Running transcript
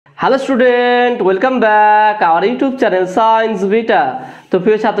Hello student, welcome back our YouTube channel science beta. তো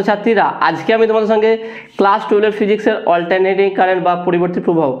প্রিয় ছাত্রছাত্রীরা, আজকে আমি তোমাদের সঙ্গে ক্লাস 12 ফিজিক্সের অল্টারনেটিং কারেন্ট বা পরিবর্তী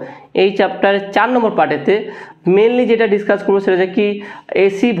প্রবাহ এই চ্যাপ্টারের 4 নম্বর পার্টেতে মেনলি যেটা ডিসকাস করবো সেটা হচ্ছে কি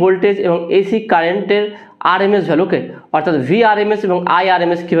এসি ভোল্টেজ এবং এসি কারেন্টের আরএমএস ভ্যালুকে, অর্থাৎ ভিআরএমএস এবং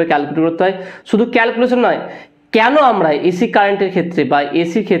আইআরএমএস কীভাবে ক্যালকুলেট করতে হয়। শুধু ক্যালকুলেশন নয়, কেন আমরা এসি কারেন্টের ক্ষেত্রে বা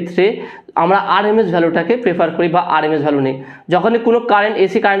এসির ক্ষেত্রে আমরা আরএমএস ভ্যালুটাকে প্রেফার করি বা আরএমএস ভ্যালু নেই। যখনই কোনো কারেন্ট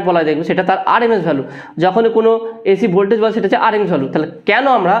এসি কারেন্ট বলা দেখবে সেটা তার আরএমএস ভ্যালু, যখনই কোনো এসি ভোল্টেজ বলা সেটা হচ্ছে আরএমএস ভ্যালু। তাহলে কেন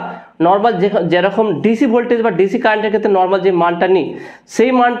আমরা নর্মাল যেরকম ডিসি ভোল্টেজ বা ডিসি কারেন্টের ক্ষেত্রে নর্মাল যে মানটা নিই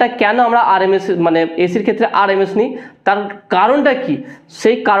সেই মানটা কেন আমরা আরএমএস মানে এসির ক্ষেত্রে আরএমএস নিই, তার কারণটা কি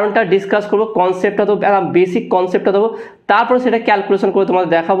সেই কারণটা ডিসকাস করবো। কনসেপ্টটা তো বেসিক কনসেপ্টটা দেবো, তারপর সেটা ক্যালকুলেশন করে তোমাদের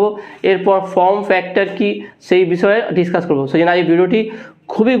দেখাবো। এরপর ফর্ম ফ্যাক্টর কি সেই বিষয়ে ডিসকাস করবো। সেই জন্য এই ভিডিওটি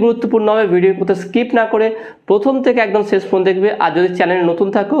খুবই গুরুত্বপূর্ণ হবে। ভিডিও কোথাও স্কিপ না করে প্রথম থেকে একদম শেষ পর্যন্ত দেখবে। আর যদি চ্যানেলে নতুন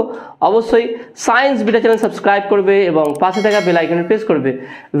থাকো অবশ্যই সায়েন্স বিটা চ্যানেল সাবস্ক্রাইব করবে এবং পাশে থাকা বেল আইকনে প্রেস করবে।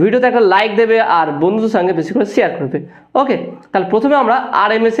 ভিডিওতে একটা লাইক দেবে আর বন্ধুদের সঙ্গে বেশি করে শেয়ার করবে। ওকে, তাহলে প্রথমে আমরা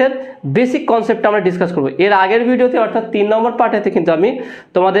আরএমএস এর বেসিক কনসেপ্টটা আমরা ডিসকাস করবো। এর আগের ভিডিওতে অর্থাৎ 3 নম্বর পার্টেতে কিন্তু আমি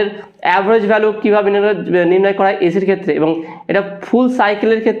তোমাদের অ্যাভারেজ ভ্যালু কীভাবে নির্ণয় করা হয় এসির ক্ষেত্রে এবং এটা ফুল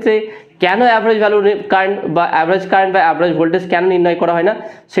সাইকেলের ক্ষেত্রে কেন অ্যাভারেজ ভ্যালু কারেন্ট বা অ্যাভারেজ ভোল্টেজ কেন নির্ণয় করা হয় না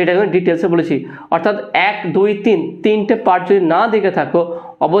সেটা কিন্তু ডিটেলসে বলেছি। অর্থাৎ 1, 2, 3 তিনটে পার্ট যদি না দেখে থাকো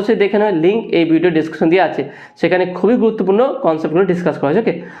অবশ্যই দেখে নেওয়ার লিঙ্ক এই ভিডিও ডিসক্রিপশন দিয়ে আছে, সেখানে খুবই গুরুত্বপূর্ণ কনসেপ্টগুলো ডিসকাস করা হয়েছে।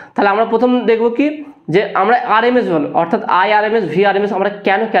 ওকে, তাহলে আমরা প্রথম দেখবো কি যে আমরা আরএমএস ভ্যালু অর্থাৎ আইআরএমএস ভিআরএমএস আমরা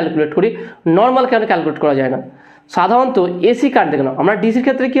কেন ক্যালকুলেট করি, নর্মাল কেন ক্যালকুলেট করা যায় না। সাধারণত এসি কারেন্ট দেখে নাও, আমরা ডিসির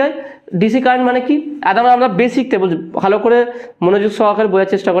ক্ষেত্রে কি হয়, ডিসি কারেন্ট মানে কি একদম আমরা বেসিক থেকে ভালো করে মনোযোগ সহকারে বোঝার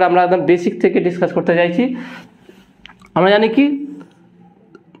চেষ্টা করে আমরা একদম বেসিক থেকে ডিসকাস করতে চাইছি। আমরা জানি কি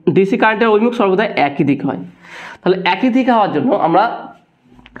ডিসি কারেন্টের অভিমুখ সর্বদা একই দিক হয়। তাহলে একই দিকে হওয়ার জন্য আমরা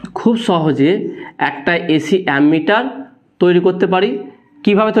খুব সহজে একটা এসি অ্যামমিটার তৈরি করতে পারি।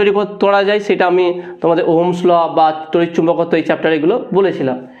 কিভাবে তৈরি করা যায় সেটা আমি তোমাদের ওহমস ল বা তড়িৎ চুম্বকত্ব এই চ্যাপ্টার এগুলো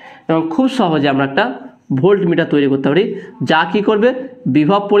বলেছিলাম। এবং খুব সহজে আমরা একটা ভোল্ট মিটার তৈরি করতে পারি, যা কি করবে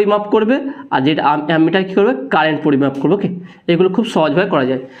বিভব পরিমাপ করবে, আর যেটা অ্যামমিটার কি করবে কারেন্ট পরিমাপ করবে। ওকে, এগুলো খুব সহজভাবে করা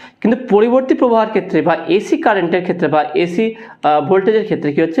যায়। কিন্তু পরিবর্তী প্রবাহের ক্ষেত্রে বা এসি কারেন্টের ক্ষেত্রে বা এসি ভোল্টেজের ক্ষেত্রে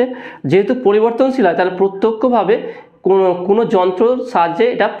কি হচ্ছে, যেহেতু পরিবর্তনশীল হয় তাহলে প্রত্যক্ষভাবে কোনো যন্ত্রর সাহায্যে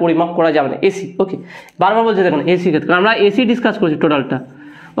এটা পরিমাপ করা যাবে না এসি। ওকে, বারবার বলছে দেখুন এসি ক্ষেত্রে আমরা এসি ডিসকাস করছি টোটালটা।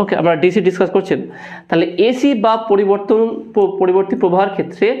 ওকে, আমরা ডিসি ডিসকাস করছেন। তাহলে এসি বা পরিবর্তী প্রবাহের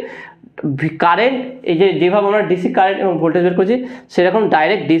ক্ষেত্রে কারেন্ট এই যেভাবে আমরা ডিসি কারেন্ট এবং ভোল্টেজ বের করছি সেরকম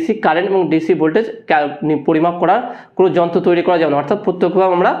ডাইরেক্ট ডিসি কারেন্ট এবং ডিসি ভোল্টেজ পরিমাপ করার কোনো যন্ত্র তৈরি করা যাবে না, অর্থাৎ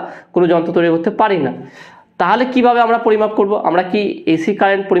প্রত্যক্ষভাবে আমরা কোনো যন্ত্র তৈরি করতে পারি না। তাহলে কিভাবে আমরা পরিমাপ করব? আমরা কি এসি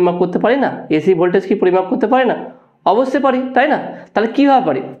কারেন্ট পরিমাপ করতে পারি না? এসি ভোল্টেজ কি পরিমাপ করতে পারি না? অবশ্যই পারি, তাই না? তাহলে কিভাবে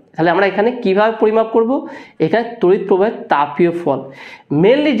পারি? তাহলে আমরা এখানে কিভাবে পরিমাপ করব? এখানে তড়িৎ প্রবাহের তাপীয় ফল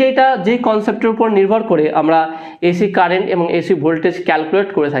মেনলি যেই কনসেপ্টের উপর নির্ভর করে আমরা এসি কারেন্ট এবং এসি ভোল্টেজ ক্যালকুলেট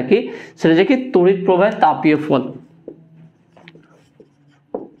করে থাকি সেটা যে কি তড়িৎ প্রবাহের তাপীয় ফল।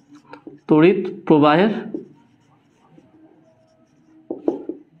 তড়িৎ প্রবাহের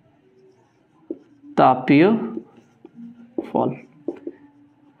তাপীয় ফল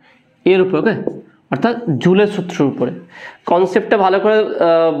এর উপর। ওকে, অর্থাৎ জুলের সূত্রের উপরে কনসেপ্টটা ভালো করে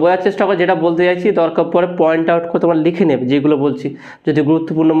বোঝার চেষ্টা করে। যেটা বলতে চাইছি দরকার পরে পয়েন্ট আউট করে তোমরা লিখে নেবে যেগুলো বলছি, যদি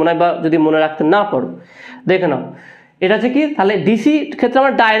গুরুত্বপূর্ণ মনে হয় বা যদি মনে রাখতে না পারো দেখে নাও। এটা হচ্ছে কি, তাহলে ডিসি ক্ষেত্রে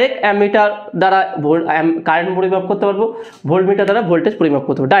আমরা ডাইরেক্ট অ্যামমিটার দ্বারা কারেন্ট পরিমাপ করতে পারবো, ভোল্টমিটার দ্বারা ভোল্টেজ পরিমাপ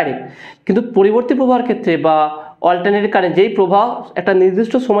করতে পারবো ডাইরেক্ট। কিন্তু পরিবর্তী প্রবাহের ক্ষেত্রে বা অল্টারনেটিং কারেন্ট যেই প্রবাহ একটা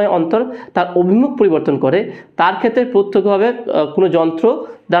নির্দিষ্ট সময় অন্তর তার অভিমুখ পরিবর্তন করে তার ক্ষেত্রে প্রত্যক্ষভাবে কোনো যন্ত্র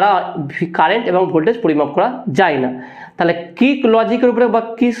দ্বারা কারেন্ট এবং ভোল্টেজ পরিমাপ করা যায় না। তাহলে কি লজিকের উপরে বা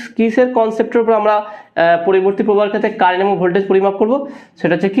কিসের কনসেপ্টের উপরে আমরা পরিবর্তী প্রবাহের ক্ষেত্রে কারেন্ট এবং ভোল্টেজ পরিমাপ করব?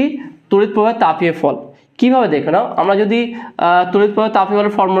 সেটা হচ্ছে কি তড়িৎ প্রবাহের তাপীয় ফল। কিভাবে দেখে নাও, আমরা যদি তড়িৎ প্রবাহের তাপীয়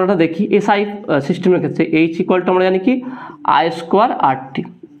ফলের ফর্মুলাটা দেখি এসআই সিস্টেমের ক্ষেত্রে H = আমরা জানি কি I²RT,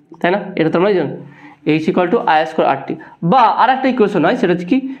 তাই না? এটা তো আমরা জানি H = I²RT। বা আর একটা ইকুয়েশন হয় সেটা হচ্ছে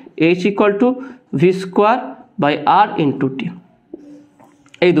কি H = V²/R × T।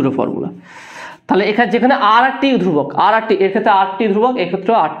 এই দুটো ফর্মুলা। তাহলে এখানে যেখানে RT ধ্রুবক, RT এর ক্ষেত্রে RT ধ্রুবক,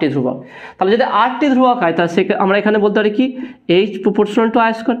 এক্ষেত্রে RT ধ্রুবক। তাহলে যদি RT ধ্রুবক হয় তাহলে আমরা এখানে বলতে পারি কি H =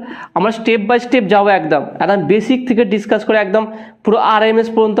 I²। আমরা স্টেপ বাই স্টেপ যাবো, একদম বেসিক থেকে ডিসকাস করে একদম পুরো আরএমএস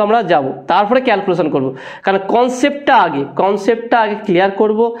পর্যন্ত আমরা যাব, তারপরে ক্যালকুলেশন করব। কারণ কনসেপ্টটা আগে ক্লিয়ার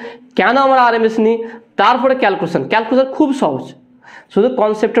করব, কেন আমরা আরএমএস নিই, তারপরে ক্যালকুলেশন খুব সহজ, শুধু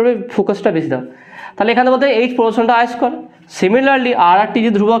কনসেপ্টের উপরে ফোকাসটা বেশি দাও। তাহলে এখানে বলতে H = I²। সিমিলারলি RT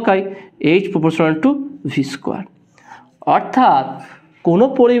যে ধ্রুবক হয় H = V²। অর্থাৎ কোনো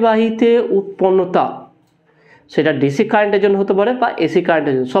পরিবাহীতে উৎপন্ন তাপ, সেটা ডিসি কারেন্টের জন্য হতে পারে বা এসি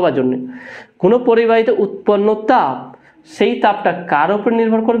কারেন্টের জন্য, সবার জন্য, কোনো পরিবাহীতে উৎপন্ন তাপ, সেই তাপটা কার উপর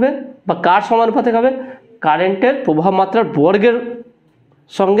নির্ভর করবে বা কার সমানুপাতিক হবে? কারেন্টের প্রবাহ মাত্রার বর্গের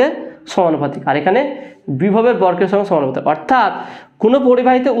সঙ্গে সমানুপাতিক, আর এখানে বিভবের বর্গের সঙ্গে সমানুপাতিক। অর্থাৎ কোনো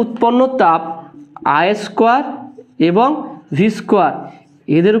পরিবাহীতে উৎপন্ন তাপ আই স্কোয়ার এবং ভি স্কোয়ার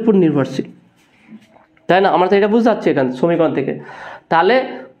এদের উপর নির্ভরশীল, তাই না? আমরা তো এটা বুঝতে পারছি এখান সমীকরণ থেকে। তাহলে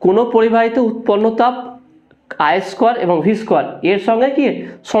কোনো পরিবাহীতে উৎপন্ন তাপ আই স্কোয়ার এবং ভি স্কোয়ার এর সঙ্গে কি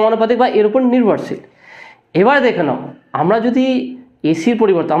সমানুপাতিক বা এর উপর নির্ভরশীল। এবার দেখে নাও, আমরা যদি এসির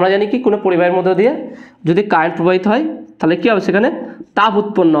পরিবর্তন, আমরা জানি কি কোনো পরিবাহীর মধ্যে দিয়ে যদি কারেন্ট প্রবাহিত হয় তাহলে কি হবে? সেখানে তাপ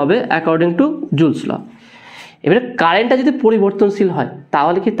উৎপন্ন হবে অ্যাকর্ডিং টু জুলস ল। এবারে কারেন্টটা যদি পরিবর্তনশীল হয়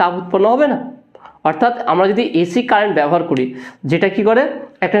তাহলে কি তাপ উৎপন্ন হবে না? অর্থাৎ আমরা যদি এসি কারেন্ট ব্যবহার করি, যেটা কি করে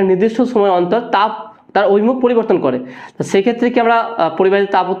একটা নির্দিষ্ট সময় অন্তর তাপ তার অভিমুখ পরিবর্তন করে, তো সেক্ষেত্রে কি আমরা পরিবাহিত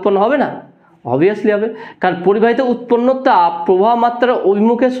তাপ উৎপন্ন হবে না? অবভিয়াসলি হবে, কারণ পরিবাহিত উৎপন্ন তাপ প্রবাহ মাত্রার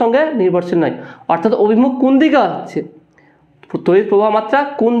অভিমুখের সঙ্গে নির্ভরশীল নয়। অর্থাৎ অভিমুখ কোন দিকে হচ্ছে, তড়িৎ প্রবাহ মাত্রা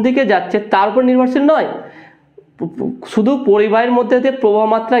কোন দিকে যাচ্ছে তার উপর নির্ভরশীল নয়। শুধু পরিবাহের মধ্যে দিয়ে প্রবাহ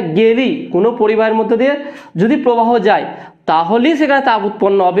মাত্রা গেলেই, কোনো পরিবাহের মধ্যে দিয়ে যদি প্রবাহ যায় তাহলেই সেখানে তাপ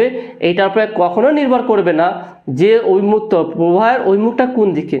উৎপন্ন হবে। এইটার উপরে কখনো নির্ভর করবে না যে অভিমুখ, প্রবাহের অভিমুখটা কোন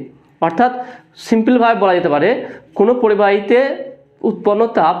দিকে। অর্থাৎ সিম্পলভাবে বলা যেতে পারে কোনো পরিবাহীতে উৎপন্ন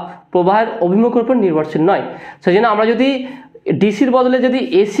তাপ প্রবাহের অভিমুখের উপর নির্ভরশীল নয়। সেই জন্য আমরা যদি ডিসির বদলে যদি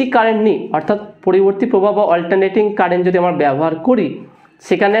এসি কারেন্ট নিই, অর্থাৎ পরিবর্তী প্রবাহ বা অল্টারনেটিং কারেন্ট যদি আমরা ব্যবহার করি,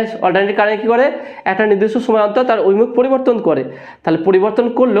 সেখানে অল্টারনেটিং কারেন্ট কী করে? একটা নির্দিষ্ট সময় অন্তর তার অভিমুখ পরিবর্তন করে। তাহলে পরিবর্তন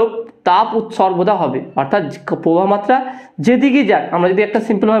করলেও তাপ সর্বদা হবে, অর্থাৎ প্রবাহ মাত্রা যেদিকে যাক, আমরা যদি একটা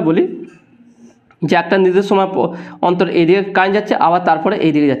সিম্পলভাবে বলি যে একটা নির্দিষ্ট সময় অন্তর এইদিকে কারেন্ট যাচ্ছে, আবার তারপরে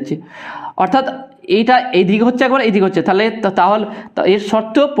এইদিকে যাচ্ছে, অর্থাৎ এইটা এইদিকে হচ্ছে একবার এইদিকে হচ্ছে, তাহলে এর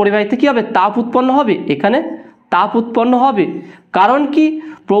সত্ত্বেও পরিবাহীতে কী হবে? তাপ উৎপন্ন হবে, এখানে তাপ উৎপন্ন হবে। কারণ কি?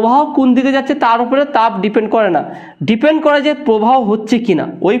 প্রবাহ কোন দিকে যাচ্ছে তার উপরে তাপ ডিপেন্ড করে না, ডিপেন্ড করে যে প্রবাহ হচ্ছে কিনা,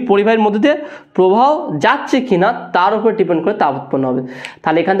 ওই পরিবাহীর মধ্যে দিয়ে প্রবাহ যাচ্ছে কিনা তার উপরে ডিপেন্ড করে তাপ উৎপন্ন হবে।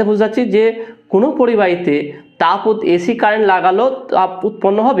 তাহলে এখান থেকে বুঝতে পারছি যে কোনো পরিবাহীতে তাপ এসি কারেন্ট লাগালেও তাপ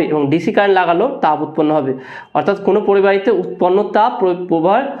উৎপন্ন হবে এবং ডিসি কারেন্ট লাগালেও তাপ উৎপন্ন হবে। অর্থাৎ কোনো পরিবাহীতে উৎপন্ন তাপ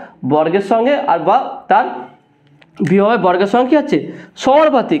প্রবাহের বর্গের সঙ্গে আর বা তার বিভবের বর্গের সঙ্গে কী হচ্ছে?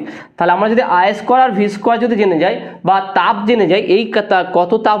 সমানুপাতিক। তাহলে আমরা যদি I square R V square যদি জেনে যাই বা তাপ জেনে যাই, এই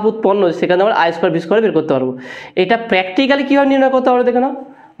কত তাপ উৎপন্ন, সেখানে আমরা আই স্কোয়ার ভি স্কোয়ার বের করতে পারবো। এটা প্র্যাকটিক্যালি কীভাবে নির্ণয় করতে পারবো দেখে নাও,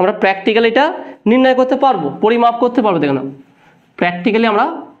 আমরা প্র্যাকটিক্যালি এটা নির্ণয় করতে পারবো, পরিমাপ করতে পারবো। দেখে নাও, প্র্যাকটিক্যালি আমরা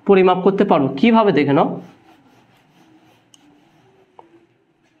পরিমাপ করতে পারবো কীভাবে দেখে নাও।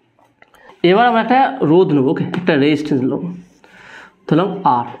 এবার আমরা একটা রোধ নেবো, ওকে, একটা রেজিস্ট্যান্স নেবো, ধরলাম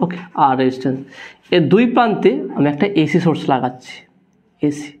আর, ওকে, আর রেজিস্ট্যান্স। এর দুই প্রান্তে আমি একটা এসি সোর্স লাগাচ্ছি,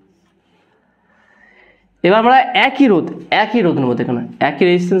 এসি। এবার আমরা একই রোধ নেবো, দেখে না একই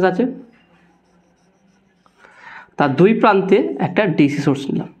রেজিস্ট্যান্স আছে, তার দুই প্রান্তে একটা ডিসি সোর্স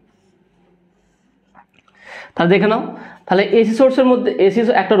নিলাম। তাহলে দেখে নাও, তাহলে এসি সোর্সের মধ্যে,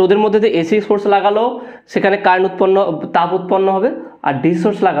 একটা রোধের মধ্যে দিয়ে এসি সোর্স লাগালো সেখানে কারেন্ট উৎপন্ন, তাপ উৎপন্ন হবে, আর ডিসি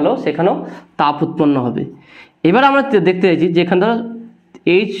সোর্স লাগালো সেখানেও তাপ উৎপন্ন হবে। এবার আমরা দেখতে চাইছি যে এখানে ধরো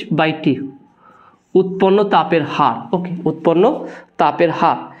H/T উৎপন্ন তাপের হার, ওকে, উৎপন্ন তাপের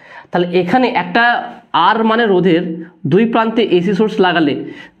হার। তাহলে এখানে একটা আর মানে রোধের দুই প্রান্তে এসি সোর্স লাগালে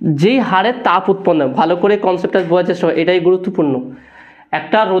যেই হারে তাপ উৎপন্ন, ভালো করে কনসেপ্টটা বোঝার চেষ্টা করো, এটাই গুরুত্বপূর্ণ।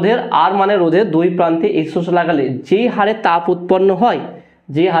 একটা রোধের আর মানে রোধের দুই প্রান্তে এসি সোর্স লাগালে যেই হারে তাপ উৎপন্ন হয়,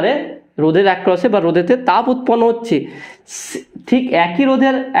 যে হারে রোধের অ্যাক্রসে বা রোধেতে তাপ উৎপন্ন হচ্ছে, ঠিক একই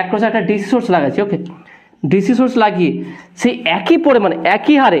রোধের অ্যাক্রসে একটা ডিসি সোর্স লাগাচ্ছি, ওকে, ডিসি সোর্স লাগিয়ে সেই একই পরিমাণে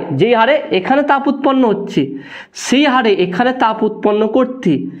একই হারে, যেই হারে এখানে তাপ উৎপন্ন হচ্ছে সেই হারে এখানে তাপ উৎপন্ন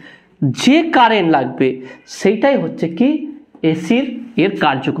করতে যে কারেন্ট লাগবে সেইটাই হচ্ছে কি এসির এর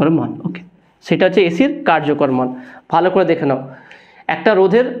কার্যকর মান, ওকে, সেটা হচ্ছে এসির কার্যকর মান। ভালো করে দেখে নাও, একটা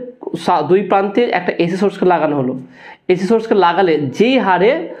রোধের দুই প্রান্তে একটা এসি সোর্সকে লাগানো হলো, এসি সোর্সকে লাগালে যেই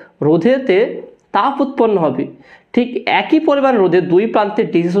হারে রোধেতে তাপ উৎপন্ন হবে, ঠিক একই পরিমাণ রোধের দুই প্রান্তে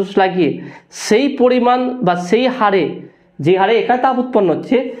ডিসি সোর্স লাগিয়ে সেই পরিমাণ বা সেই হারে, যে হারে এখানে তাপ উৎপন্ন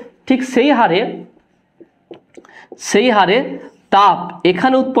হচ্ছে, ঠিক সেই হারে তাপ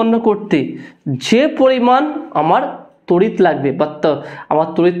এখানে উৎপন্ন করতে যে পরিমাণ আমার তড়িৎ লাগবে বা আমার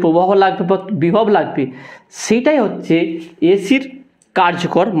তড়িৎ প্রবাহ লাগবে বা বিভব লাগবে, সেটাই হচ্ছে এসির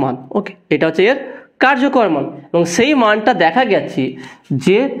কার্যকর মান, ওকে, এটা হচ্ছে এর কার্যকর মান। এবং সেই মানটা দেখা গেছে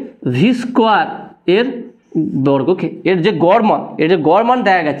যে ভি স্কোয়ার এর বর্গ, ওকে, এর যে গড় মান, এর যে গড় মান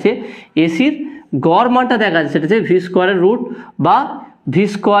দেখা গেছে, এসির গড় মানটা দেখা যাচ্ছে, সেটা হচ্ছে ভি স্কোয়ারের রুট বা ভি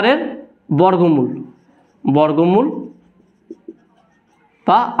স্কোয়ারের বর্গমূল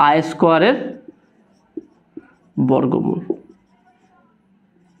বা আই স্কোয়ারের বর্গমূল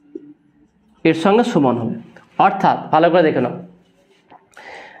এর সঙ্গে সমান হবে। অর্থাৎ ভালো করে দেখে নাও,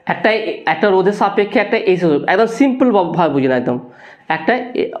 একটা রোধের সাপেক্ষে একটা এসি সোর্স, একদম সিম্পল ভাবে বুঝি না, একদম একটা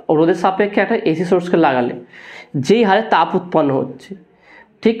রোধের সাপেক্ষে একটা এসি সোর্সকে লাগালে যেই হারে তাপ উৎপন্ন হচ্ছে,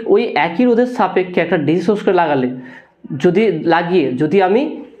 ঠিক ওই একই রোধের সাপেক্ষে একটা ডিসি সোর্সকে লাগালে যদি আমি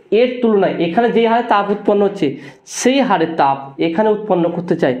এর তুলনায় এখানে যেই হারে তাপ উৎপন্ন হচ্ছে সেই হারে তাপ এখানে উৎপন্ন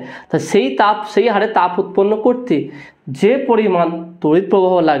করতে চাই, তা সেই হারে তাপ উৎপন্ন করতে যে পরিমাণ তড়িৎ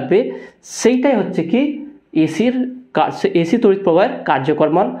প্রবাহ লাগবে সেইটাই হচ্ছে কি এসি তড়িৎ প্রবাহের কার্যকর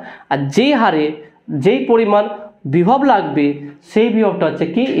মান। আর যেই পরিমাণ বিভব লাগবে সেই বিভবটা হচ্ছে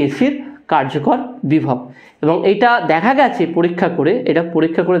কি এসির কার্যকর বিভব। এবং এটা দেখা গেছে পরীক্ষা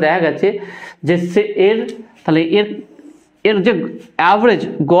করে দেখা গেছে যে তাহলে এর যে অ্যাভারেজ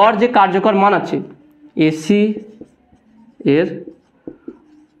গড় যে কার্যকর মান আছে এসি এর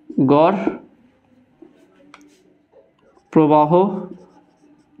গড় প্রবাহ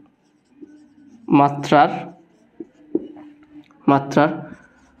মাত্রার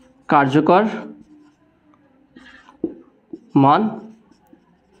কার্যকর মান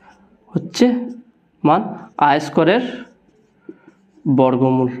হচ্ছে আই স্কোয়ারের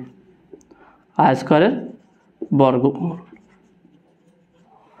বর্গমূল।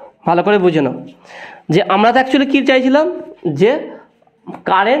 ভালো করে বুঝে নাও যে আমরা তো অ্যাকচুয়ালি কী চাইছিলাম, যে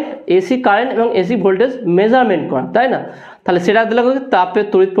এসি কারেন্ট এবং এসি ভোল্টেজ মেজারমেন্ট করা, তাই না? তাহলে সেটা দিলে তাপের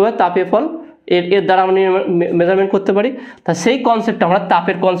তড়িৎ প্রবাহ, তাপের ফল এর দ্বারা আমরা মেজারমেন্ট করতে পারি। তা সেই কনসেপ্টটা আমরা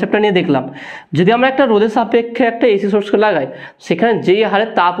তাপের কনসেপ্টটা নিয়ে দেখলাম। যদি আমরা একটা রোধের সাপেক্ষে একটা এসি সোর্সকে লাগাই, সেখানে যেই হারে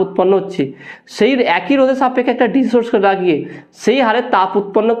তাপ উৎপন্ন হচ্ছে সেই একই রোধের সাপেক্ষে একটা ডিসি সোর্সকে লাগিয়ে সেই হারে তাপ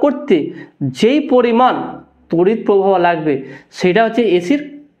উৎপন্ন করতে যেই পরিমাণ তড়িৎ প্রবাহ লাগবে সেটা হচ্ছে এসির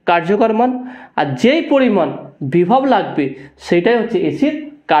কার্যকর মান, আর যেই পরিমাণ বিভব লাগবে সেটাই হচ্ছে এসির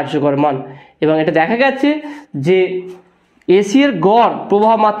কার্যকর মান। এবং এটা দেখা গেছে যে এসি এর গড়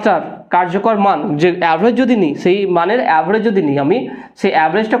প্রবাহ মাত্রার কার্যকর মান যে অ্যাভারেজ যদি নিই, সেই মানের অ্যাভারেজ যদি নিই আমি, সেই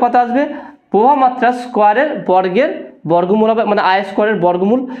অ্যাভারেজটা কত আসবে? প্রবাহ মাত্রা স্কোয়ারের বর্গমূল হবে, মানে আই স্কোয়ারের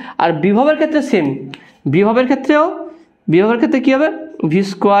বর্গমূল। আর বিভবের ক্ষেত্রে সেম, বিভবের ক্ষেত্রে কী হবে? ভি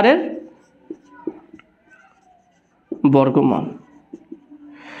স্কোয়ারের বর্গমান।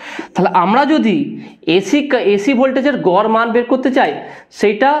 তাহলে আমরা যদি এসি ভোল্টেজের গড় মান বের করতে চাই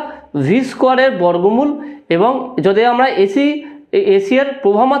সেইটা ভি স্কোয়ারের বর্গমূল, এবং যদি আমরা এসি এর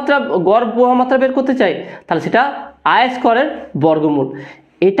গড় প্রবাহ মাত্রা বের করতে চাই তাহলে সেটা আই স্কোয়ারের বর্গমূল।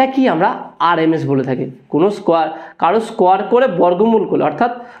 এটা কি আমরা আরএমএস বলে থাকি। কারো স্কোয়ার করে বর্গমূল করলে,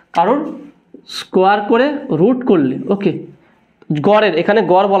 অর্থাৎ কারোর স্কোয়ার করে রুট করলে, ওকে, গড়ের এখানে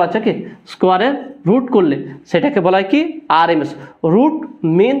গড় বলা আছে, ওকে, স্কোয়ারের রুট করলে সেটাকে বলা হয় কি আরএমএস, রুট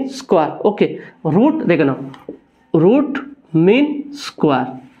মিন স্কোয়ার। ওকে, রুট দেখে নাও, রুট মিন স্কোয়ার,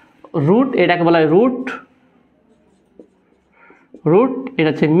 রুট এটাকে বলা হয় রুট, এটা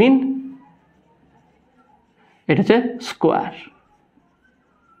হচ্ছে মিন, এটা হচ্ছে স্কোয়ার।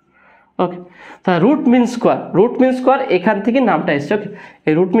 ওকে, তাহলে রুট মিন স্কোয়ার এখান থেকে নামটা এসছে। ওকে,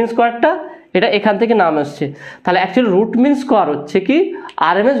 এই রুট মিন স্কোয়ারটা এটা এখান থেকে নাম আসছে। তাহলে অ্যাকচুয়ালি রুট মিন স্কোয়ার হচ্ছে কি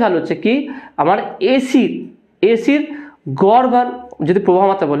আরএমএস ভ্যালু হচ্ছে কি আমার এসির গড় মান। যদি প্রবাহ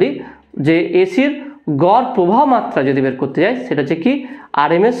মাত্রা বলি, যে এসির গড় প্রবাহ মাত্রা যদি বের করতে যাই সেটা হচ্ছে কি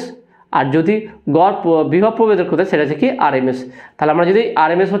আরএমএস, আর যদি গড় বিভব প্রবাহ বের করতে হয় সেটা হচ্ছে কি আরএমএস। তাহলে আমরা যদি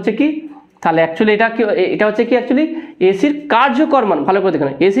আরএমএস হচ্ছে কি, তাহলে অ্যাকচুয়ালি এটা হচ্ছে কি অ্যাকচুয়ালি এসির কার্যকর মান। ভালো করে দেখুন,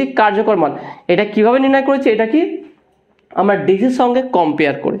 এসির কার্যকর মান এটা কিভাবে নির্ণয় করেছি, এটা কি আমরা ডিসির সঙ্গে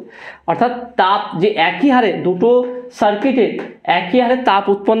কম্পেয়ার করে, অর্থাৎ তাপ যে একই হারে দুটো সার্কিটে একই হারে তাপ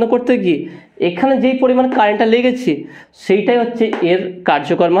উৎপন্ন করতে গিয়ে এখানে যেই পরিমাণ কারেন্টটা লেগেছে সেইটাই হচ্ছে এর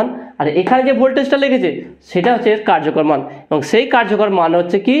কার্যকর মান, আর এখানে যে ভোল্টেজটা লেগেছে সেটা হচ্ছে এর কার্যকর মান। এবং সেই কার্যকর মান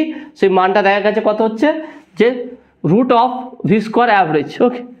হচ্ছে কি, সেই মানটা দেখা গেছে কত হচ্ছে, যে root of V square average.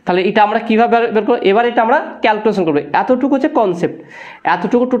 ওকে, তাহলে এটা আমরা কীভাবে বের করবো, এবার এটা আমরা ক্যালকুলেশন করবো। এতটুকু হচ্ছে কনসেপ্ট,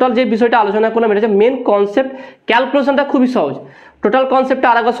 এতটুকু টোটাল যে বিষয়টা আলোচনা করলাম এটা হচ্ছে মেন কনসেপ্ট। ক্যালকুলেশনটা খুবই সহজ, টোটাল কনসেপ্টটা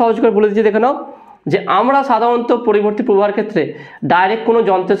আরেকবার সহজ করে বলে দিচ্ছি, দেখে নাও যে আমরা সাধারণত পরিবর্তী প্রবাহের ক্ষেত্রে ডাইরেক্ট কোনো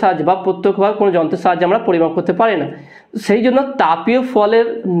যন্ত্রের সাহায্যে বা প্রত্যক্ষভাবে কোনো যন্ত্রের সাহায্যে আমরা পরিমাপ করতে পারি না। সেই জন্য তাপীয় ফলের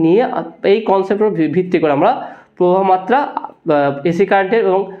নিয়ে এই কনসেপ্টের ভিত্তি করে আমরা প্রবাহ মাত্রা, এসি কারেন্টের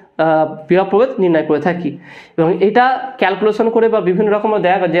এবং বিভব প্রভেদ নির্ণয় করে থাকি। এবং এটা ক্যালকুলেশন করে বা বিভিন্ন রকমের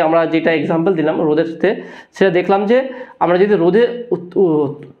দেখা যে আমরা যেটা এক্সাম্পল দিলাম রোদের সাথে, সেটা দেখলাম যে আমরা যদি রোদে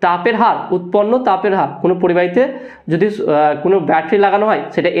তাপের হার, উৎপন্ন তাপের হার কোনো পরিবাহীতে যদি কোনো ব্যাটারি লাগানো হয়,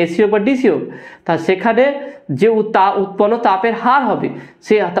 সেটা এসি হোক বা ডিসি হোক, তা সেখানে যে উৎপন্ন তাপের হার হবে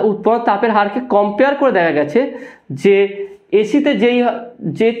সেই উৎপন্ন তাপের হারকে কম্পেয়ার করে দেখা গেছে যে এসিতে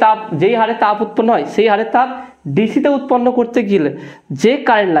যেই হারে তাপ উৎপন্ন হয় সেই হারে তাপ ডিসিতে উৎপন্ন করতে গেলে যে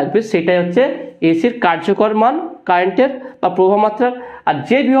কারেন্ট লাগবে সেটাই হচ্ছে এসির কার্যকর মান কারেন্টের বা প্রবাহ মাত্রার, আর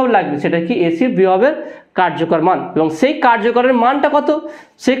যে বিভব লাগবে সেটা কি এসির বিভবের কার্যকর মান। এবং সেই কার্যকরের মানটা কত,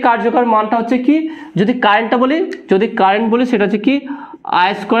 সেই কার্যকর মানটা হচ্ছে কি, যদি কারেন্টটা বলি, যদি কারেন্ট বলি সেটা হচ্ছে কি আই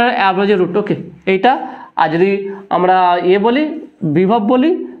স্কোয়ার অ্যাভারেজের রুট, ওকে এইটা। আর যদি আমরা বলি বিভব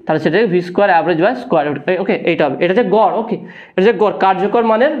বলি তাহলে সেটাকে V square average by square root, ওকে এইটা হবে। এটা হচ্ছে গড়, ওকে এটা হচ্ছে গড়, কার্যকর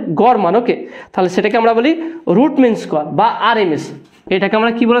মানের গড় মান, ওকে। তাহলে সেটাকে আমরা বলি রুট মিন স্কোয়ার বা আরএমএস, এটাকে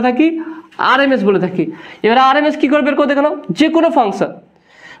আমরা কি বলে থাকি আরএমএস বলে থাকি। এবার আরএমএস কি করে বের করে দেখানো, যে কোনো ফাংশন,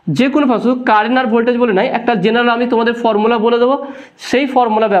 যে কোনো ফাংশন, শুধু কারেন্ট আর ভোল্টেজ বলে নাই, একটা জেনারেল আমি তোমাদের ফর্মুলা বলে দেবো, সেই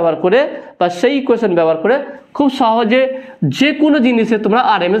ফর্মুলা ব্যবহার করে বা সেই ইকুয়েশন ব্যবহার করে খুব সহজে যে কোনো জিনিসে তোমরা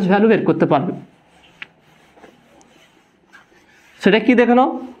আরএমএস ভ্যালু বের করতে পারবে। সেটা কি দেখে নাও,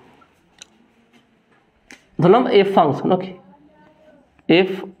 ধরলাম F function, okay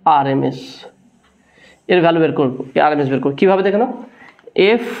F RMS এর ভ্যালু বের করবো, আরএমএস বের করবো কীভাবে দেখে নাও,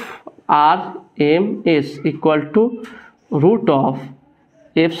 F R M S equal to root of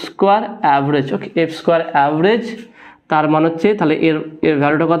F square average, okay F square average, তার মান হচ্ছে তাহলে এর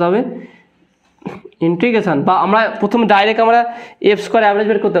ভ্যালুটা কত হবে ইন্টিগ্রেশন, বা আমরা প্রথমে ডাইরেক্ট আমরা এফ স্কোয়ার অ্যাভারেজ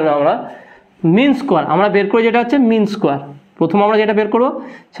বের করতে না, আমরা মিন স্কোয়ার আমরা বের করি, যেটা হচ্ছে মিন স্কোয়ার, প্রথম আমরা যেটা বের করবো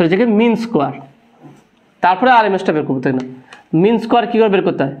সেটা হচ্ছে মিন স্কোয়ার, তারপরে আরএমএসটা বের করবো, তাই না। মিন স্কোয়ার কী করে বের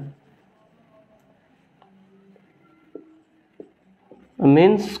করতে হয়,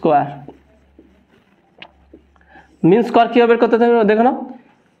 মিন স্কোয়ার কীভাবে বের করতে হবে দেখো না,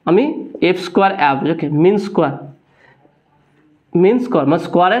 আমি এফ স্কোয়ার অ্যাভারেজ, ওকে মিন স্কোয়ার মানে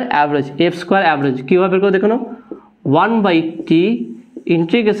স্কোয়ারের অ্যাভারেজ, এফ স্কোয়ার অ্যাভারেজ কীভাবে বের করে দেখো না, 1/t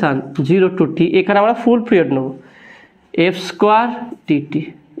ইন্টিগ্রেশন 0 to t, এখানে আমরা ফুল পিরিয়ড নেব, এফ স্কোয়ার ডিটি।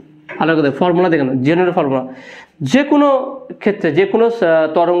 ভালো করে ফর্মুলা দেখে নাও, জেনারেল ফর্মুলা, যে কোনো ক্ষেত্রে যে কোনো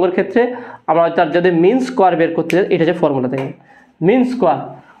তরঙ্গের ক্ষেত্রে আমরা তার যদি মিন স্কোয়ার বের করতে চাই, এটা হচ্ছে ফর্মুলা দেখেন, মিন স্কোয়ার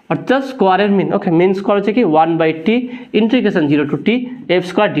অর্থাৎ স্কোয়ারের মিন, ওকে মিন স্কোয়ার হচ্ছে কি 1/t integration 0 to t F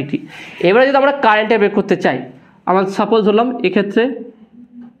square DT. এবারে যদি আমরা কারেন্টে বের করতে চাই, আমরা সাপোজ ধরলাম এক্ষেত্রে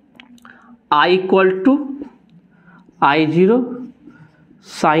I equal to I0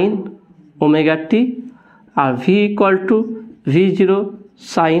 sine omega t R V equal to V0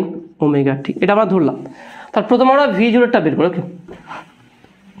 sine omega t, এটা আমরা ধরলাম। তার প্রথম আমরা V0টা বের করবো, ওকে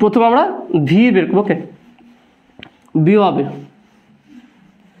প্রথম আমরা ভি বের করবো, ওকে ভি হবে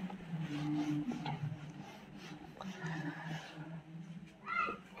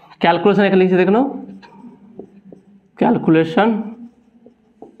ক্যালকুলেশন, এখানে লিখে দেখো, ক্যালকুলেশন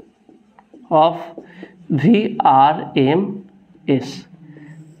অফ VRMS,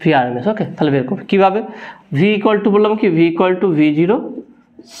 ওকে তাহলে বের করবো কীভাবে, ভি ইকুয়াল টু বললাম কি V equal to V0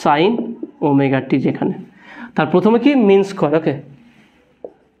 sine omega t, যেখানে তার প্রথমে কি mean square, okay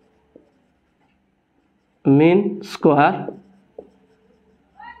mean square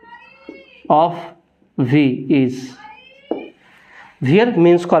of V is, V এর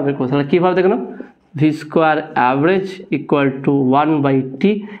মিন স্কোয়ার বের করবো, তাহলে কীভাবে দেখো, V square average equal to 1/t,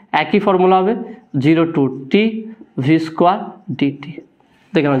 একই ফর্মুলা হবে 0 to t V square DT.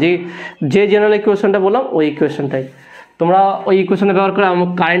 দেখে নাও যে জেনারেল ইকুয়েশনটা বললাম ওই ইকুয়েশনটাই তোমরা ওই ইকুয়েশনটা ব্যবহার করে আমার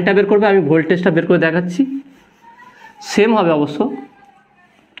কারেন্টটা বের করবে, আমি ভোল্টেজটা বের করে দেখাচ্ছি, সেম হবে অবশ্য।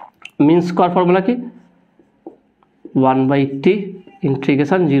 মিন স্কোয়ার ফর্মুলা কি 1/t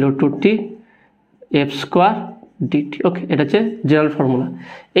integration 0 to t F square DT, ওকে এটা হচ্ছে জেনারেল ফর্মুলা।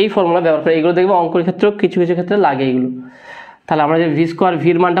 এই ফর্মুলা ব্যবহার করে এইগুলো দেখবো অঙ্কের ক্ষেত্রেও কিছু কিছু ক্ষেত্রে লাগে এইগুলো। তাহলে আমরা যে ভি স্কোয়ার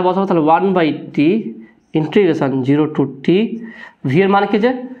ভির মানটা বসাবো, তাহলে 1/t integration 0 to t, V এর মান কি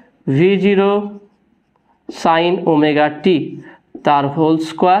যে V0 সাইন ওমেগা টি তার হোল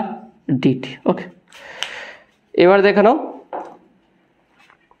স্কোয়ার ডিটি, ওকে। এবার দেখে নাও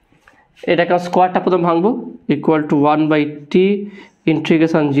এটাকে স্কোয়ারটা প্রথম ভাঙবো, equal to 1/t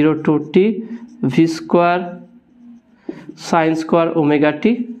integration 0 to t V square sine square omega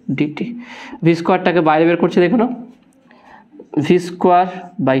t DT. V স্কোয়ারটাকে বাইরে বের করছি, দেখো না V square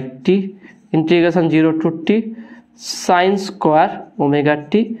by T integration 0 to t sine square omega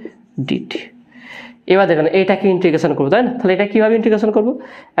t DT. এবার দেখুন এইটাকে ইন্টিগ্রেশন করবো, তাই না। তাহলে এটা কীভাবে ইন্টিগ্রেশন করবো,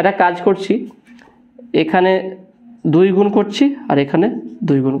 একটা কাজ করছি, এখানে 2 গুণ করছি আর এখানে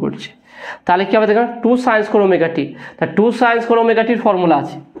 2 গুণ করছি, তাহলে কী হবে দেখুন 2 সাইন স্কোয়ার ওমেগা টি। তা 2 সাইন স্কোয়ার ওমেগা টির ফর্মুলা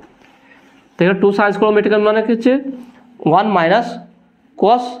আছে, দেখুন 2 সাইন স্কোয়ার ওমেগা টির মানে হচ্ছে 1 মাইনাস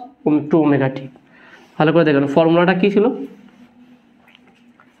কস 2 ওমেগা টি। ভালো করে দেখুন ফর্মুলাটা কী ছিল,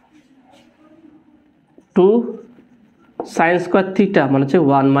 2 সাইন স্কোয়ার থিটা মানে হচ্ছে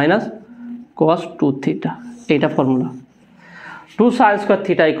 1 মাইনাস কস 2 থিটা, এইটা formula. 2 sine square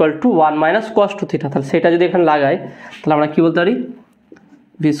theta equal to 1 minus cos 2 theta. তাহলে সেটা যদি এখানে লাগাই তাহলে আমরা কী বলতে পারি,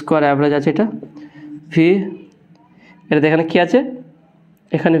 ভি স্কোয়ার অ্যাভারেজ আছে, এটা ভি এটাতে এখানে কি আছে,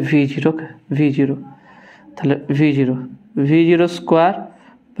 এখানে v0, তাহলে v0 square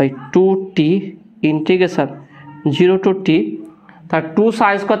by 2t integration 0 to t, তার 2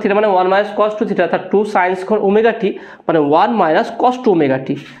 sin স্কোয়ার থিটা মানে 1 মাইনাস cos 2 থিটা, তার 2 sin স্কোয়ার ওমেগা টি মানে 1 মাইনাস cos 2 ওমেগা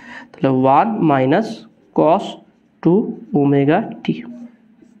টি, তাহলে 1 minus cos 2 omega t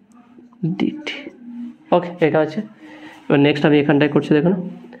dt। ওকে, এটা আছে। এবার নেক্সট আমি এখানটায় করছি, দেখুন,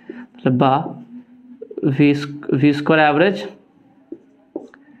 তাহলে বা V square average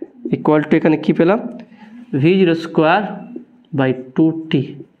equal to এখানে কী পেলাম, v0 স্কোয়ার বাই 2t।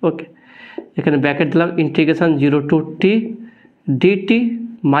 ওকে, এখানে ব্র্যাকেট দিলাম integration 0 to t dt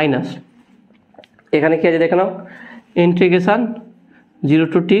minus এখানে কি আছে দেখে নাও, integration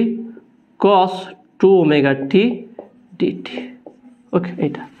 0 to t cos 2 omega t dt। ওকে,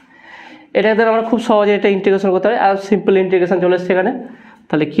 এটা আমরা খুব সহজে এটা ইন্টিগ্রেশন করতে পারি, আর সিম্পল ইন্টিগ্রেশন চলে এসছে এখানে।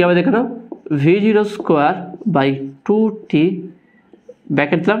 তাহলে কী হবে দেখে নাও, v0 square by 2t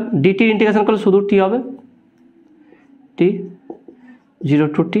bracket দিলাম, dt ইন্টিগ্রেশন করলে শুধু t হবে, t 0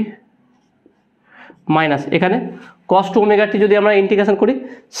 to t মাইনাস এখানে cos 2 ওমেগা টি যদি আমরা ইন্টিগ্রেশন করি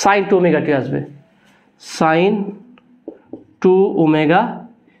sin 2 ওমেগা টি আসবে, sin 2 omega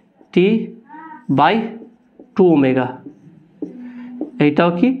t by 2 omega,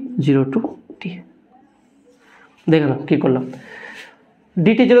 এইটাও কি 0 to t। দেখে নাও কী করলাম,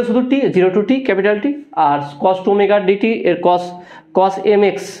 ডিটি ছিল শুধু টি 0 to t capital T, R cos 2 omega DT এর cos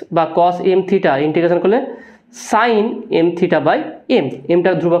mx বা cos m থিটা ইন্টিগ্রেশন করলে sin m theta by m, এমটা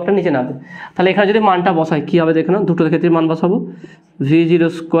ধ্রুবকটা নিচে নামবে। তাহলে এখানে যদি মানটা বসাই কী হবে দেখে নাও, দুটোর ক্ষেত্রে মান বসাবো, v0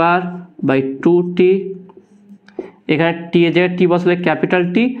 স্কোয়ার বাই 2t, এখানে টি এর জায়গায় টি বসালে ক্যাপিটাল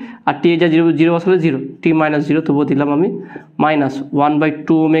টি, আর টি এর জায়গায় 0 বসালে 0, টি মাইনাস 0 তবুও দিলাম আমি, মাইনাস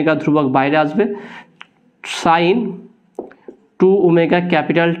 1/2 ওমেগা ধ্রুবক বাইরে আসবে, sin 2 omega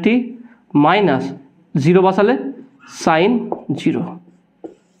capital T minus 0 বসালে sin 0।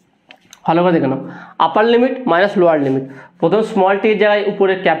 ভালো করে দেখে নাও, আপার লিমিট মাইনাস লোয়ার লিমিট, প্রথম স্মল টির জায়গায়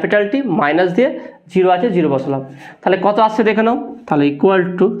উপরে ক্যাপিটাল টি মাইনাস দিয়ে 0 আছে 0 বসালাম, তাহলে কত আসছে দেখে নাও, তাহলে ইকুয়াল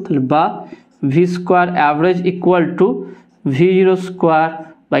টু, তাহলে বা V square average equal to v0 square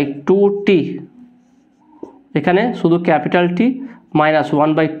by 2t, এখানে শুধু capital T minus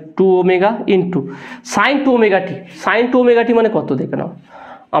 1/2 omega into sin 2 omega t, sin 2 omega t মানে কত দেখে নাও,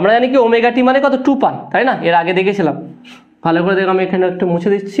 আমরা জানি কি ওমেগা টি মানে কত 2 পাই, তাই না, এর আগে দেখেছিলাম। ভালো করে দেখো, আমি এখানে একটু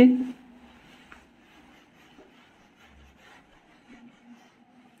মুছে দিচ্ছি,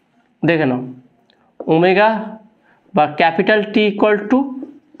 দেখে নাও ওমেগা বা capital T equal to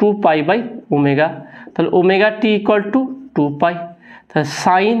 2 pi by omega, তাহলে ওমেগা টি ইকুয়াল টু 2 পাই, তাহলে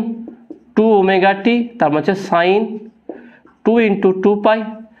সাইন 2 ওমেগা টি তার মানে সাইন 2 ইন্টু 2 পাই,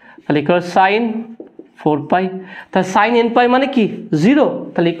 তাহলে ইকুয়াল সাইন 4 পাই, তাহলে সাইন এন পাই মানে কি 0,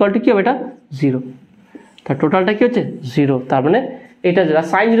 তাহলে ইকুয়াল টু কী হবে এটা 0, তার টোটালটা কী হচ্ছে 0, তার মানে এটা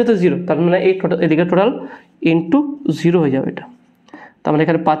সাইন 0 তো 0, তার মানে এই টোটাল এদিকে টোটাল ইন্টু 0 হয়ে যাবে এটা, তার মানে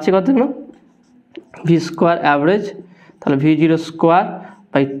এখানে পাচ্ছি কত না ভি স্কোয়ার অ্যাভারেজ, তাহলে v0 square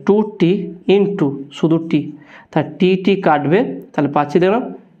by 2t into শুধু টি, তাহলে টি কাটবে, তাহলে পাচ্ছি দেখলাম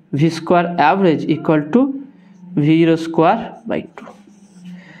V square average equal to v0 square by 2,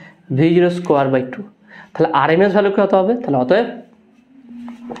 v0 square by 2, তাহলে আরএমএস ভ্যালু কত হবে, তাহলে অতএব,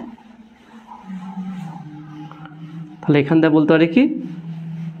 তাহলে এখান থেকে বলতে পারি কি,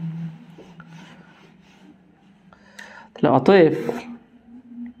 তাহলে অতএব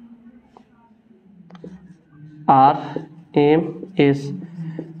RMS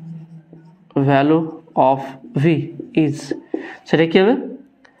value of V is, সেটা কী হবে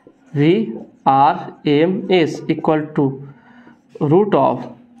VRMS equal to root of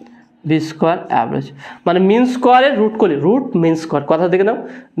V square average, মানে মিন স্কোয়ারের রুট করি, রুট মিন স্কোয়ার, কথা দেখে নাও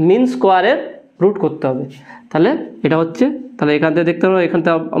মিন স্কোয়ারের রুট করতে হবে, তাহলে এটা হচ্ছে, তাহলে এখান থেকে দেখতে পাবো, এখান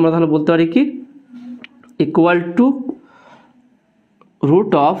থেকে আমরা তাহলে বলতে পারি কি equal to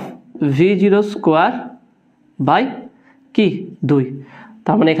root of v0 square by কি 2,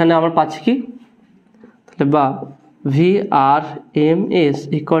 তার মানে এখানে আমরা পাচ্ছি কি, তাহলে বা VRMS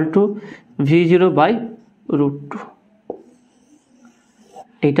equal to v0 by root 2,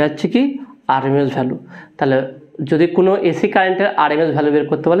 এইটা হচ্ছে কি আরএমএস ভ্যালু। তাহলে যদি কোনো এসি কারেন্টের আরএমএস ভ্যালু বের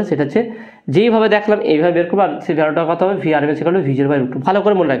করতে বলে সেটা হচ্ছে যেইভাবে দেখলাম এইভাবে বের করবো, আর সেই ভ্যালুটা কত হবে VRMS equal to v0 by root 2, ভালো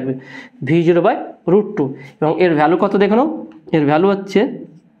করে মনে রাখবে v0 বাই রুট 2, এবং এর ভ্যালু কত দেখে নাও, এর ভ্যালু হচ্ছে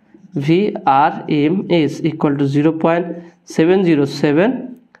VRMS ইকুয়াল টু 0.707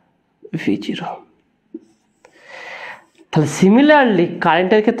 v0। তাহলে সিমিলারলি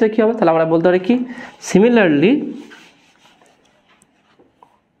কারেন্টের ক্ষেত্রে কী হবে, তাহলে আমরা বলতে পারি কি similarly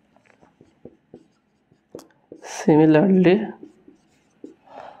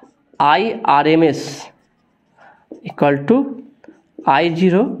IRMS equal to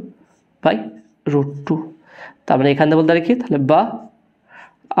I0 by √2। তার মানে এখান থেকে বলতে পারি কি, তাহলে বা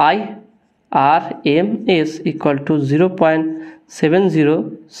IRMS ইকুয়াল টু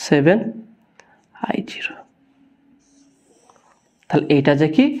 0.707 I0। তাহলে এইটা যে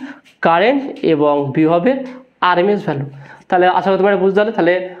কি কারেন্ট এবং বিভবের আরএমএস ভ্যালু। তাহলে আশা করি তোমরা বুঝতে পারলে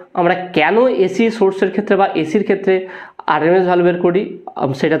তাহলে আমরা কেন এসি সোর্সের ক্ষেত্রে বা এসির ক্ষেত্রে আরএমএস ভ্যালু বের করি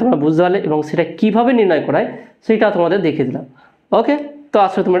সেটা তোমরা বুঝতে পারলে, এবং সেটা কিভাবে নির্ণয় করায় সেটা তোমাদের দেখিয়ে দিলাম। ওকে, তো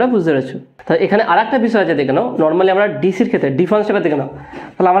আসলে তোমরা বুঝতে পেরেছো। তাহলে এখানে আরেকটা বিষয় আছে দেখে নাও, নর্মালি আমরা ডিসির ক্ষেত্রে ডিফারেন্স হিসেবে দেখে নাও।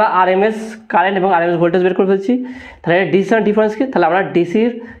 তাহলে আমরা আরএমএস কারেন্ট এবং আরএমএস ভোল্টেজ বের করে ফেলছি। তাহলে ডিসি আর ডিফারেন্স কি, তাহলে আমরা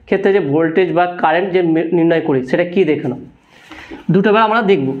ডিসির ক্ষেত্রে যে ভোল্টেজ বা কারেন্ট যে নির্ণয় করি সেটা কি দেখে নাও, দুটোবার আমরা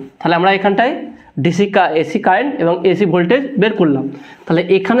দেখব। তাহলে আমরা এখানটায় এসি কারেন্ট এবং এসি ভোল্টেজ বের করলাম। তাহলে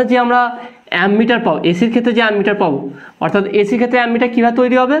এখানে যে আমরা অ্যামমিটার পাবো, এসির ক্ষেত্রে যে অ্যামমিটার পাবো, অর্থাৎ এসির ক্ষেত্রে অ্যামমিটার কীভাবে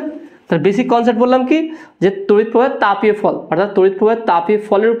তৈরি হবে, তার বেসিক কনসেপ্ট বললাম কি, যে তড়িৎ প্রবাহের তাপীয় ফল, অর্থাৎ তড়িৎ প্রবাহের তাপীয়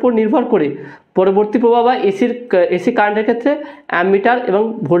ফলের উপর নির্ভর করে পরবর্তী প্রবাহ বা এসি কারেন্টের ক্ষেত্রে অ্যামমিটার এবং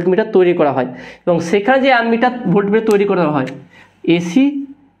ভোল্টমিটার তৈরি করা হয়। এবং সেখানে যে অ্যামমিটার ভোল্টমিটার তৈরি করা হয়, এসি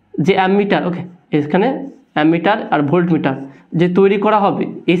যে অ্যামমিটার, ওকে, এখানে অ্যামমিটার আর ভোল্টমিটার যে তৈরি করা হবে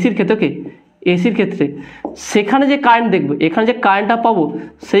এসির ক্ষেত্রে, ওকে, এসির ক্ষেত্রে সেখানে যে কারেন্ট দেখবো, এখানে যে কারেন্টটা পাবো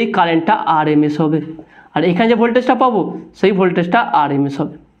সেই কারেন্টটা আরএমএস হবে, আর এখানে যে ভোল্টেজটা পাবো সেই ভোল্টেজটা আরএমএস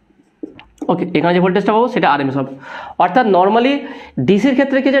হবে। ওকে, এখানে যে ভোল্টেজটা পাবো সেটা আরএমএস হবে। অর্থাৎ নর্মালি ডিসির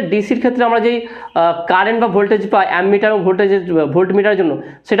ক্ষেত্রে কি, যে ডিসির ক্ষেত্রে আমরা যেই কারেন্ট বা ভোল্টেজ পাই অ্যামমিটার এবং ভোল্টেজের ভোল্টমিটারের জন্য,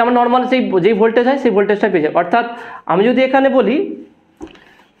 সেটা আমরা নর্মাল যেই ভোল্টেজ হয় সেই ভোল্টেজটা পেয়ে যাই। অর্থাৎ আমি যদি এখানে বলি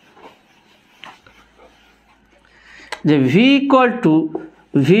যে V equal to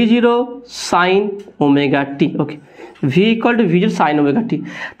V0 sine omega t, okay, V equal to V0 sine omega t.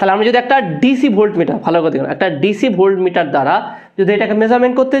 তাহলে আমরা যদি একটা ডিসি ভোল্টমিটার, ভালো কথা দেখুন, একটা ডিসি ভোল্টমিটার দ্বারা যদি এটাকে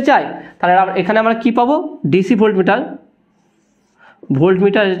মেজারমেন্ট করতে চাই, তাহলে এখানে আমরা কি পাবো, ডিসি ভোল্টমিটার,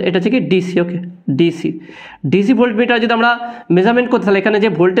 এটা হচ্ছে কি ডিসি, ওকে, ডিসি ভোল্টমিটার যদি আমরা মেজারমেন্ট করতে, তাহলে এখানে যে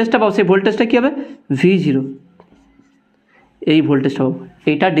ভোল্টেজটা পাবো সেই ভোল্টেজটা কী হবে, V0, এই ভোল্টেজটা পাবো,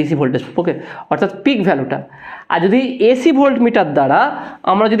 এইটা ডিসি ভোল্টেজ, ওকে, অর্থাৎ পিক ভ্যালুটা। আর যদি এসি ভোল্টমিটার দ্বারা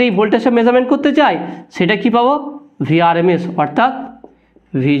আমরা যদি এই ভোল্টেজটা মেজারমেন্ট করতে চাই, সেটা কি পাবো, ভিআরএমএস, অর্থাৎ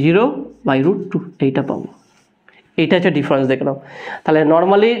V0 বাই √2, এইটা পাবো। এইটা হচ্ছে ডিফারেন্স দেখে নাও। তাহলে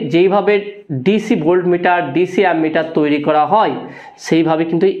নর্মালি যেইভাবে ডিসি ভোল্টমিটার, ডিসি অ্যামমিটার তৈরি করা হয়, সেইভাবে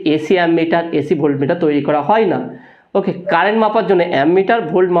কিন্তু এসি অ্যামমিটার, এসি ভোল্টমিটার তৈরি করা হয় না। ওকে, কারেন্ট মাপার জন্য অ্যামমিটার,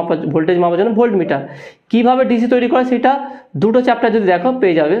 ভোল্টেজ মাপার জন্য ভোল্টমিটার। কীভাবে ডিসি তৈরি করে সেটা দুটো চ্যাপ্টার যদি দেখো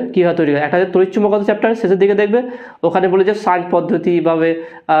পেয়ে যাবে কীভাবে তৈরি হয়। একটা তড়িৎচুম্বকতা চ্যাপ্টার শেষের দিকে দেখবে, ওখানে বলে যে সাইন পদ্ধতিভাবে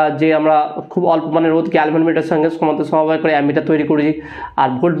যে আমরা খুব অল্প মানের রোধ গ্যালভানোমিটারের সঙ্গে সমান্তরাল সমবায় করে অ্যামমিটার তৈরি করেছি, আর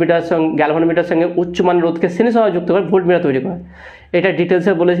ভোল্টমিটারের সঙ্গে গ্যালভানোমিটারের সঙ্গে উচ্চ মানের রোধকে শ্রেণী সমবায় যুক্ত করে ভোল্টমিটার তৈরি করে। এটা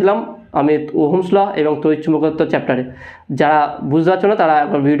ডিটেলসে বলেছিলাম আমি ওহমস ল এবং তড়িৎচুম্বকত্ব চ্যাপ্টারে। যারা বুঝতে পারছো না তারা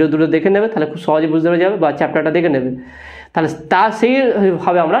ভিডিও দুটো দেখে নেবে, তাহলে খুব সহজে বুঝতে পেরে যাবে, বা চ্যাপ্টারটা দেখে নেবে। তাহলে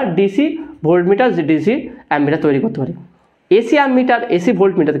সেইভাবে আমরা ডিসি ভোল্টমিটার, ডিসি অ্যামমিটার তৈরি করতে পারি। এসি অ্যামমিটার, এসি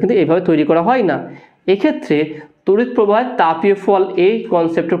ভোল্টমিটার কিন্তু এইভাবে তৈরি করা হয় না। এক্ষেত্রে তড়িৎ প্রবাহের তাপীয় ফল, এই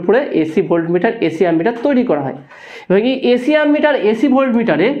কনসেপ্টের উপরে এসি ভোল্টমিটার, এসি অ্যামমিটার তৈরি করা হয়। এবং এই এসি অ্যামমিটার, এসি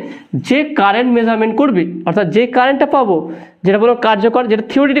ভোল্টমিটারে যে কারেন্ট মেজারমেন্ট করবে, অর্থাৎ যে কারেন্টটা পাবো, যেটা বললাম কার্যকর, যেটা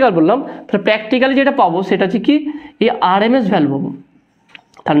থিওরিটিক্যাল বললাম, তাহলে প্র্যাকটিক্যালি যেটা পাবো সেটা হচ্ছে কি, এই আরএমএস ভ্যালু পাবো।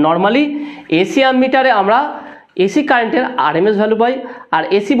 তাহলে নর্মালি এসি অ্যামমিটারে আমরা এসি কারেন্টের আরএমএস ভ্যালু পাই, আর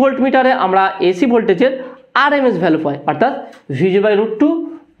এসি ভোল্টমিটারে আমরা এসি ভোল্টেজের আরএমএস ভ্যালু পাই, অর্থাৎ V0 বাই √2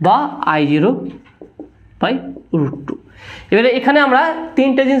 বা I0 বাই √2। এবারে এখানে আমরা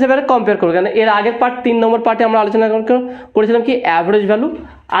তিনটে জিনিস এবারে কম্পেয়ার করবো, কেন এর আগের পার্ট 3 নম্বর পার্টে আমরা আলোচনা করেছিলাম কি অ্যাভারেজ ভ্যালু,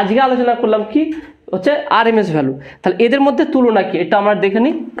 আজকে আলোচনা করলাম কি হচ্ছে আরএমএস ভ্যালু। তাহলে এদের মধ্যে তুলনা কি, এটা আমরা দেখে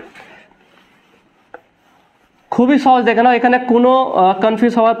নিই। খুবই সহজ দেখে নাও, এখানে কোনো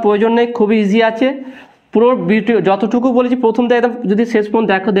কনফিউজ হওয়ার প্রয়োজন নেই, খুবই ইজি আছে। পুরো ভিডিও যতটুকু বলেছি প্রথম থেকে একদম যদি শেষ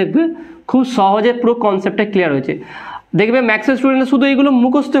পর্যন্ত দেখবে খুব সহজে পুরো কনসেপ্টটা ক্লিয়ার হয়েছে। দেখবে ম্যাক্সের স্টুডেন্ট শুধু এইগুলো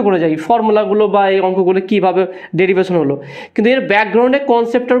মুখস্থ করে যায়, ফর্মুলাগুলো বা এই অঙ্কগুলো কীভাবে ডেরিভেশন হলো, কিন্তু এর ব্যাকগ্রাউন্ডে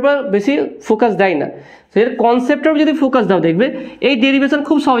কনসেপ্টের উপর বেশি ফোকাস দেয় না। তো এর কনসেপ্টের উপর যদি ফোকাস দাও দেখবে এই ডেরিভেশন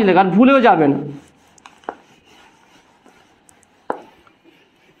খুব সহজ লাগে, আর ভুলেও যাবে না।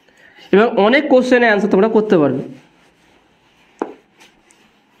 এবং অনেক কোশ্চেনের অ্যান্সার তোমরা করতে পারবে।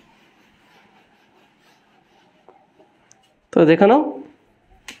 তো দেখে নাও,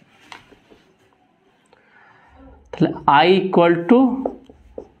 তাহলে I equal to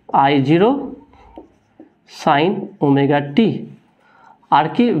I0 sine omega t, আর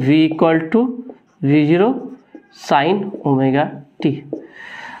কি V equal to V0 sine omega t.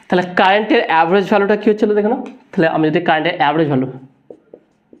 তাহলে কারেন্টের অ্যাভারেজ ভ্যালুটা কী হচ্ছিল দেখে নাও। তাহলে আমি যদি কারেন্টের অ্যাভারেজ ভ্যালু,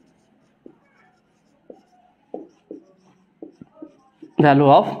 ভ্যালু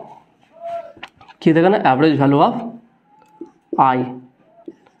অফ কি দেখো না, average value of I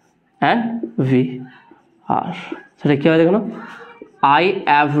and V আর, সেটা কী হবে দেখো না, I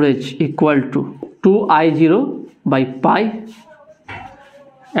average equal to 2I0/π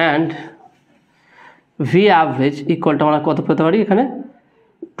and V average equal to আমরা কত পেতে পারি এখানে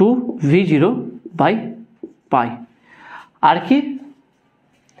 2V0/π। আর কি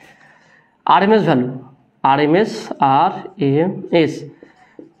RMS value, RMS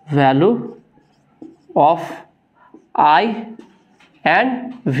value of I and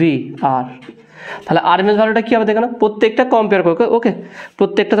V আর। তাহলে RMS ভ্যালুটা কী হবে দেখো না, প্রত্যেকটা কম্পেয়ার করবে। ওকে,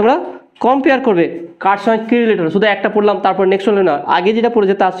 প্রত্যেকটা তোমরা কম্পেয়ার করবে কার সঙ্গে কী রিলেটেড, শুধু একটা পড়লাম তারপর নেক্সট হলো না, আগে যেটা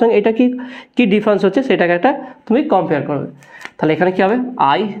পড়েছে তার সঙ্গে এটা কি কী ডিফারেন্স হচ্ছে সেটাকে একটা তুমি কম্পেয়ার করবে। তাহলে এখানে কী হবে,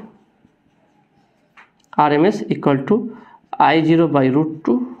 I RMS equal to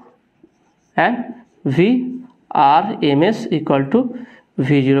I0/√2 and V RMS equal to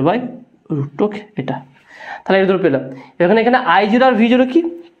V0/√2। ওকে, এটা তাহলে এই দুটো পেলাম। এখানে I0 আর V0 কি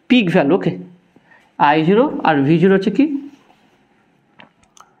পিক ভ্যালু। ওকে, I0 আর V0 হচ্ছে কি,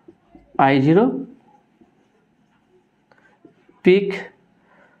 I0 pick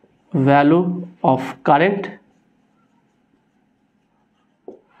value of current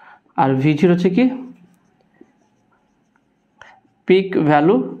R V0 হচ্ছে কি পিক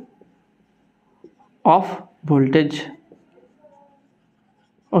ভ্যালু অফ ভোল্টেজ।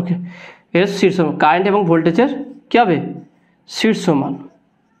 ওকে, এর শীর্ষ কারেন্ট এবং ভোল্টেজের কী হবে, শীর্ষ মান।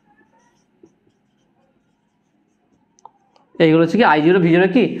 এইগুলো হচ্ছে কি I0 V0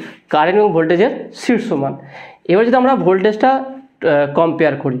 কি কারেন্ট এবং ভোল্টেজের শীর্ষ মান। এবার যদি আমরা ভোল্টেজটা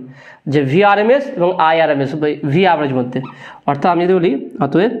কম্পেয়ার করি যে VRMS এবং IRMS ভি অ্যাভারেজ মধ্যে, অর্থাৎ আমি যদি বলি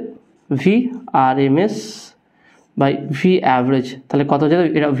অতএব VRMS বাই ভি অ্যাভারেজ, তাহলে কত হচ্ছে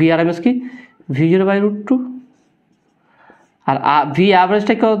এটা VRMS কি V0/√2 আর ভি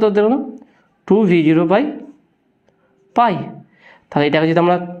অ্যাভারেজটা কত দেখো 2V0/π। তাহলে এটাকে যদি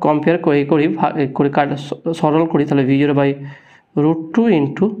আমরা কম্পেয়ার করি সরল করি তাহলে V0/√2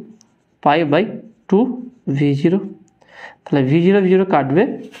 ইন্টু π/2V0, তাহলে V0 কাটবে,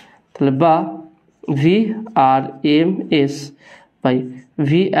 তাহলে বা VRMS by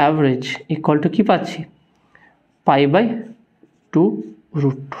V average equal to কী পাচ্ছি π/2√2,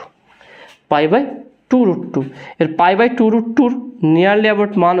 π/2√2। এর π/2√2 নিয়ারলি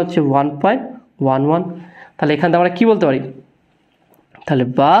অ্যাবাউট মান হচ্ছে 1.11। তাহলে এখান থেকে আমরা কী বলতে পারি, তাহলে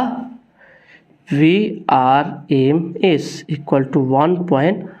বা VRMS equal to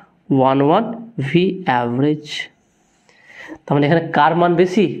 1.11 V average. তার মানে এখানে কার মান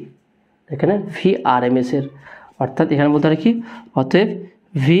বেশি, এখানে VRMS এর, অর্থাৎ এখানে বলতে পারি কি অতএব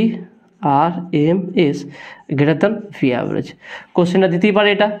VRMS greater than V average. কোশ্চেনটা দিতেই পারে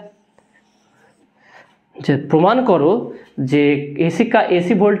এটা যে প্রমাণ করো যে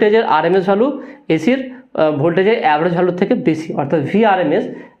এসি ভোল্টেজের RMS ভ্যালু এসির ভোল্টেজের অ্যাভারেজ ভ্যালুর থেকে বেশি, অর্থাৎ VRMS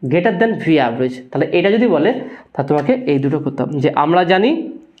greater than V average. তাহলে এটা যদি বলে তা তোমাকে এই দুটো করতে হবে, যে আমরা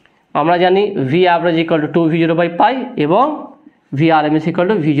জানি V average equal to 2V0/π এবং VRMS ইকুয়াল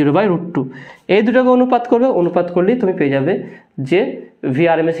টু V0/√2। এই দুটোকে অনুপাত করবে, অনুপাত করলেই তুমি পেয়ে যাবে যে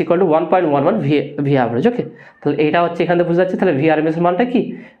VRMS equal to 1.11 V average. ওকে, তাহলে এটা হচ্ছে এখান থেকে বুঝতে যাচ্ছে, তাহলে VRMS এর মানটা কি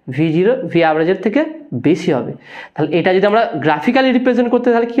ভি অ্যাভারেজের থেকে বেশি হবে। তাহলে এটা যদি আমরা গ্রাফিক্যালি রিপ্রেজেন্ট করতে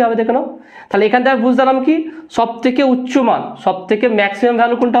তাহলে কী হবে দেখো নাও, তাহলে এখান থেকে বুঝলাম কি সব থেকে উচ্চ মান, সব থেকে ম্যাক্সিমাম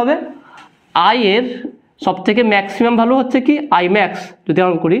ভ্যালু কোনটা হবে, আই এর সব থেকে ম্যাক্সিমাম ভ্যালু হচ্ছে কি আই ম্যাক্স। যদি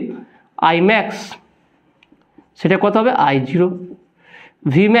আমরা করি আই ম্যাক্স সেটা কত হবে I0,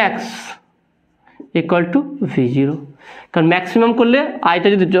 V max equal to V0, কারণ ম্যাক্সিমাম করলে আইটা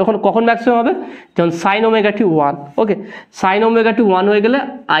যদি কখন ম্যাক্সিমাম হবে, যেমন sin⍵t1। ওকে, sin⍵t1 হয়ে গেলে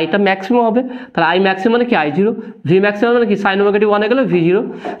আইটা ম্যাক্সিমাম হবে, তাহলে আই ম্যাক্সিমাম মানে কি I0, ভি ম্যাক্সিমাম মানে কি sin⍵t1 হয়ে গেলে V0।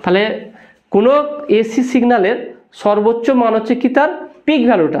 তাহলে কোনো এসি সিগন্যালের সর্বোচ্চ মান হচ্ছে কি তার পিক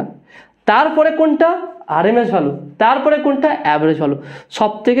ভ্যালুটা, তারপরে কোনটা RMS ভ্যালু, তারপরে কোনটা অ্যাভারেজ ভ্যালু,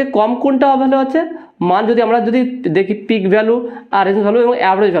 সব থেকে কম কোনটা ভ্যালু আছে মান। যদি আমরা দেখি পিক ভ্যালু, RMS ভ্যালু এবং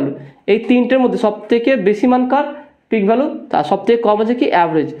অ্যাভারেজ ভ্যালু, এই তিনটের মধ্যে সব থেকে বেশি মান কার পিক ভ্যালু, তার সব থেকে কম আছে কি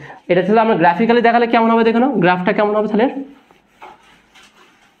অ্যাভারেজ। এটা তাহলে আমরা গ্রাফিক্যালি দেখালে কেমন হবে দেখো না, গ্রাফটা কেমন হবে তাহলে,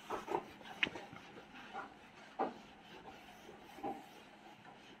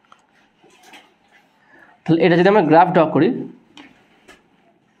 এটা যদি আমরা গ্রাফ ড্র করি,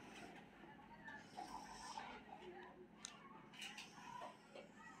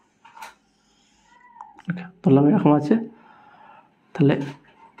 ধরলাম এরকম আছে, তাহলে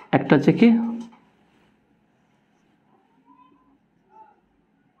একটা হচ্ছে কি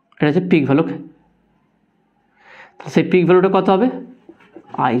এটা হচ্ছে পিক ভ্যালু, সেই পিক ভ্যালুটা কত হবে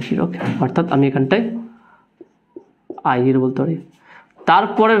I0, অর্থাৎ আমি এখানটায় I0 বলতে পারি।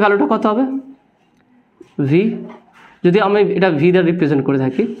 তারপরের ভ্যালুটা কত হবে ভি, যদি আমি এটা ভি দ্বারা রিপ্রেজেন্ট করে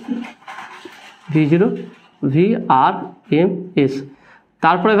থাকি V0 VRMS,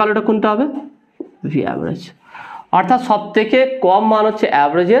 তারপরে ভ্যালুটা কোনটা হবে ভি অ্যাভারেজ। অর্থাৎ সব থেকে কম মান হচ্ছে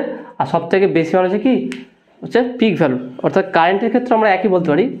অ্যাভারেজের আর সব থেকে বেশি মান হচ্ছে কি হচ্ছে পিক ভ্যালু। অর্থাৎ কারেন্টের ক্ষেত্রে আমরা একই বলতে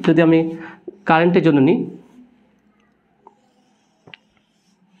পারি, যদি আমি কারেন্টের জন্য নিই,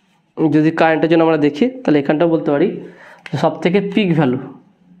 যদি কারেন্টের জন্য আমরা দেখি তাহলে এখানটা বলতে পারি সব থেকে পিক ভ্যালু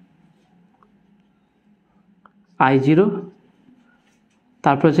I0,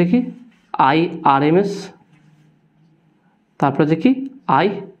 তারপর হচ্ছে কি IRMS, তারপর হচ্ছে কি I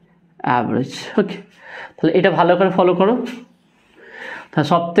অ্যাভারেজ। ওকে, তাহলে এটা ভালো করে ফলো করো। তাহলে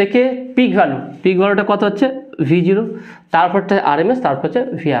সব থেকে পিক ভ্যালুটা কত হচ্ছে V0, তারপরটা RMS, তারপর হচ্ছে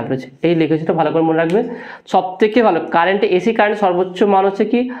ভি অ্যাভারেজ। এই লিখেছিটা ভালো করে মনে রাখবে। সব থেকে ভালো কারেন্টে এসি কারেন্ট সর্বোচ্চ মান হচ্ছে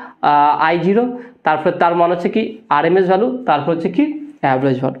কি I0, তারপর তার মান হচ্ছে কি RMS ভ্যালু, তারপর হচ্ছে কি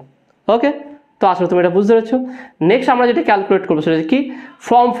অ্যাভারেজ ভ্যালু। ওকে, তো আসলে তুমি এটা বুঝতে পেরেছো। নেক্সট আমরা যেটা ক্যালকুলেট করবো সেটা হচ্ছে কি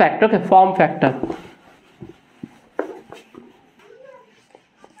ফর্ম ফ্যাক্টর। ওকে, ফর্ম ফ্যাক্টর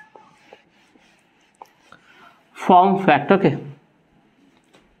ওকে,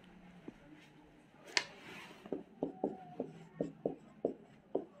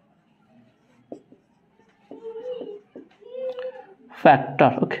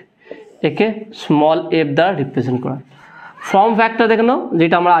 ফ্যাক্টর। ওকে, একে স্মল এফ দ্বারা রিপ্রেজেন্ট করা। ফর্ম ফ্যাক্টর দেখে নাও,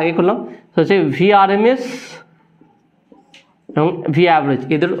 যেটা আমরা আগে করলাম সেটা হচ্ছে VRMS এবং ভি অ্যাভারেজ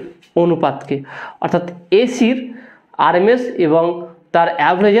এদের অনুপাতকে, অর্থাৎ এসির RMS এবং তার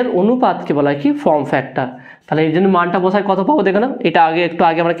অ্যাভারেজের অনুপাতকে বলা হয় কি ফর্ম ফ্যাক্টর। তাহলে এই জন্য মানটা বসায় কত পাবো দেখে নাও, এটা একটু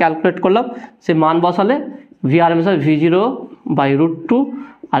আগে আমরা ক্যালকুলেট করলাম, সে মান বসালে VRMS হয় V0/√2,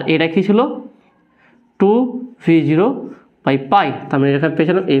 আর এটা কি ছিল 2V0/π, তার মানে এখানে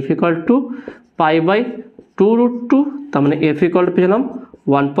পেয়েছিলাম F = π/2√2, তার মানে F = পেয়েছিলাম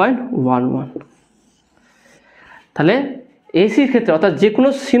 1.11। তাহলে এসির ক্ষেত্রে অর্থাৎ যে কোনো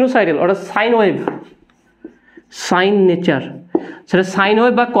সিনোসাইডাল অর্থাৎ সাইন নেচার, সেটা সাইন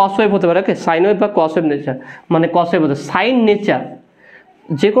ওয়েভ বা কস ওয়েভ হতে পারে। ওকে, সাইন ওয়েভ বা কস ওয়েভ নেচার, মানে কস ওয়েভ হতে সাইন নেচার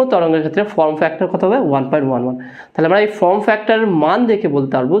যে কোনো তরঙ্গের ক্ষেত্রে ফর্ম ফ্যাক্টর কত হবে 1.11। তাহলে আমরা এই ফর্ম ফ্যাক্টরের মান দেখে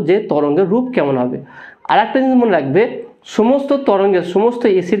বলতে পারবো যে তরঙ্গের রূপ কেমন হবে। আর একটা জিনিস মনে রাখবে, সমস্ত তরঙ্গের সমস্ত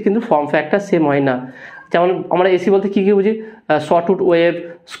এসির কিন্তু ফর্ম ফ্যাক্টর সেম হয় না। যেমন আমরা এসি বলতে কী কী বুঝি, শর্টউড wave,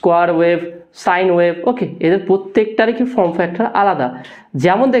 square wave, sine wave. ওকে, এদের প্রত্যেকটারই কি ফর্ম ফ্যাক্টর আলাদা।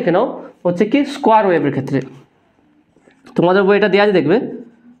 যেমন দেখে নাও হচ্ছে কি স্কোয়ার ওয়েভের ক্ষেত্রে, তোমাদের বইটা দেওয়া আছে দেখবে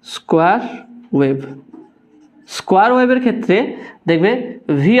স্কোয়ার ওয়েভের ক্ষেত্রে দেখবে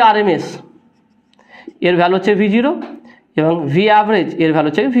VRMS এর ভ্যালু হচ্ছে V0 এবং ভি অ্যাভারেজ এর ভ্যালু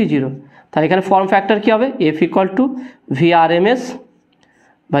হচ্ছে V0। তাহলে এখানে ফর্ম ফ্যাক্টর কী হবে F =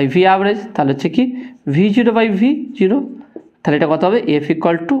 VRMS/ভি অ্যাভারেজ, তাহলে হচ্ছে কি V0/V0, তাহলে এটা কত হবে F =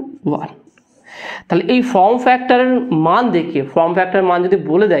 1। তাহলে এই ফর্ম ফ্যাক্টরের মান দেখে, ফর্ম ফ্যাক্টরের মান যদি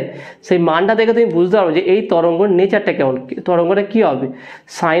বলে দেয়, সেই মানটা দেখে তুমি বুঝতে পারবে যে এই তরঙ্গের নেচারটা কেমন, তরঙ্গটা কী হবে,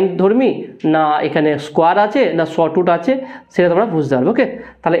 সাইন ধর্মী না এখানে স্কোয়ার আছে না শর্টউড আছে, সেটা তোমরা বুঝতে পারবে। ওকে,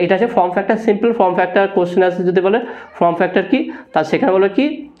 তাহলে এটা আছে form factor. Simple form factor question আছে যদি বলে ফর্ম ফ্যাক্টর কি, তার সেখানে বলে কি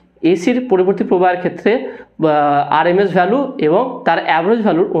এসির পরিবর্তী প্রবাহের ক্ষেত্রে RMS ভ্যালু এবং তার অ্যাভারেজ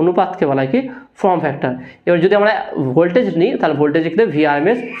ভ্যালুর অনুপাতকে বলা হয় কি ফর্ম ফ্যাক্টর। এবার যদি আমরা ভোল্টেজ নিই তাহলে ভোল্টেজের ক্ষেত্রে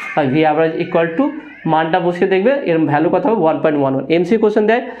VRMS বা ভি অ্যাভারেজ = মানটা বসিয়ে দেখবে এর ভ্যালু কত হবে 1.11। এমসি কোশ্চেন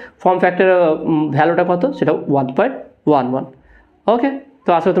দেয় ফর্ম ফ্যাক্টরের ভ্যালুটা কত, সেটা 1.11। ওকে, তো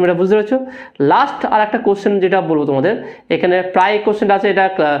আসলে তুমি এটা বুঝতে পেরেছো। লাস্ট আর একটা কোশ্চেন যেটা বলবো তোমাদের, এখানে প্রায় কোশ্চেনটা আছে, এটা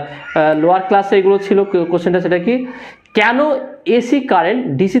লোয়ার ক্লাসে এগুলো ছিল কোশ্চেনটা, সেটা কি কেন এসি কারেন্ট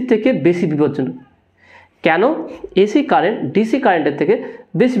ডিসির থেকে বেশি বিপজ্জনক, কেন এসি কারেন্ট ডিসি কারেন্টের থেকে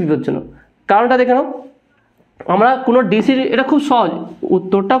বেশি বিপজ্জনক। কারণটা দেখে নাও, আমরা কোনো ডিসির, এটা খুব সহজ,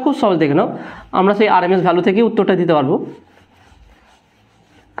 উত্তরটা খুব সহজ দেখে নাও, আমরা সেই RMS ভ্যালু থেকে উত্তরটা দিতে পারবো।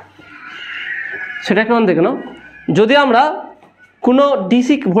 সেটা কেমন দেখে নাও, যদি আমরা কোনো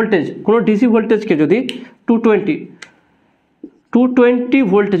ডিসি ভোল্টেজকে যদি 220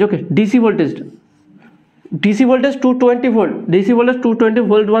 ভোল্টেজ, ওকে DC voltage 220 volt, DC voltage 220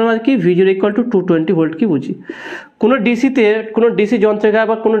 volt মানে কি V0 = 220 ভোল্ট কি বুঝি। কোনো ডিসিতে, কোনো ডিসি যন্ত্রে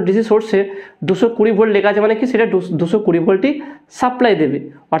বা কোনো ডিসি সোর্সে 220 ভোল্ট লেখা আছে মানে কি সেটা 220 ভোল্টই সাপ্লাই দেবে,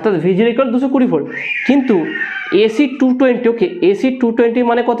 অর্থাৎ V0 = 220 ভোল্ট। কিন্তু AC 220, ওকে AC 220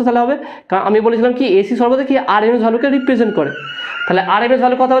 মানে কত তাহলে হবে, কারণ আমি বলেছিলাম কি এসি সর্বদা কি RMS ভ্যালুকে রিপ্রেজেন্ট করে। তাহলে RMS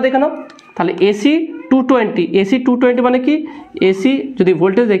ভ্যালু কত হবে দেখে নাও, তাহলে AC 220 মানে কি এসি যদি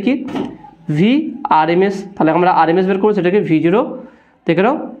ভোল্টেজ দেখি VRMS, তাহলে আমরা RMS বের করবো, সেটাকে V0 দেখে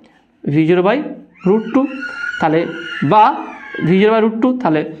নাও V0/√2, তাহলে বা V0/√2,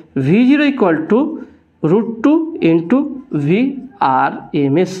 তাহলে V0 = √2 ইন্টু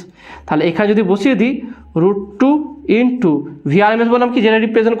VRMS। তাহলে এখানে যদি বসিয়ে দিই √2 ইন্টু VRMS বললাম কি, যেটা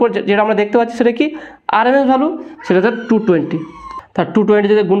রিপ্রেজেন্ট করছে, যেটা আমরা দেখতে পাচ্ছি সেটা কি RMS ভ্যালু, সেটা 220। তার 220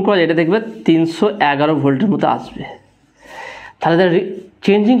 যদি গুণ করা যায় এটা দেখবে 311 ভোল্টের মতো আসবে। তাহলে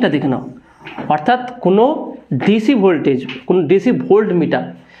চেঞ্জিংটা দেখে নাও, অর্থাৎ কোনো ডিসি ভোল্টেজ, কোনো ডিসি ভোল্ট মিটার,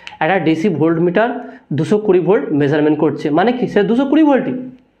 একটা DC volt metre 220 volt measurement করছে, মানে কি সে 220 ভোল্টই,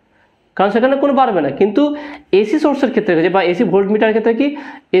 কারণ সেখানে কোনো বাড়বে না। কিন্তু এসি সোর্সের ক্ষেত্রে বা এসি ভোল্ট মিটারের ক্ষেত্রে কি,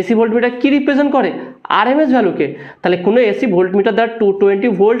 এসি ভোল্ট মিটার কি রিপ্রেজেন্ট করে RMS ভ্যালুকে। তাহলে কোনো এসি ভোল্ট মিটার দ্বারা 220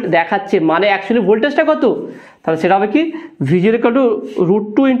 ভোল্ট দেখাচ্ছে, মানে অ্যাকচুয়ালি ভোল্টেজটা কত, তাহলে সেটা হবে কি VG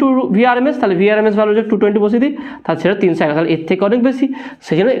 √2 ইন্টু VRMS। তাহলে VRMS ভ্যালু যে 220 বসিয়ে দিই, তাহলে সেটা 311, তাহলে এর থেকে অনেক বেশি,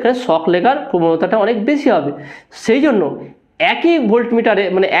 সেই জন্য এখানে শক লেগার প্রবণতাটা অনেক বেশি হবে। সেই জন্য একই ভোল্ট মিটারে,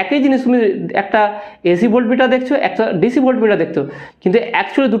 মানে একই জিনিস, তুমি একটা এসি ভোল্ট মিটার দেখছো, একটা ডিসি ভোল্ট মিটার দেখছো, কিন্তু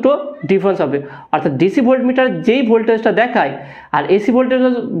অ্যাকচুয়ালি দুটো ডিফারেন্স হবে। অর্থাৎ ডিসি ভোল্ট মিটার যেই ভোল্টেজটা দেখায় আর এসি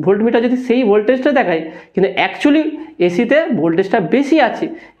ভোল্ট মিটার যদি সেই ভোল্টেজটা দেখায়, কিন্তু অ্যাকচুয়ালি এসিতে ভোল্টেজটা বেশি আছে।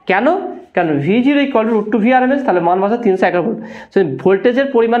 কেন? কারণ V0 √2 VRMS, তাহলে মান বাসা 311 ভোল্ট। ভোল্টেজের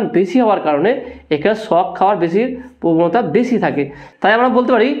পরিমাণ বেশি হওয়ার কারণে এখানে শক খাওয়ার বেশি প্রবণতা বেশি থাকে। তাই আমরা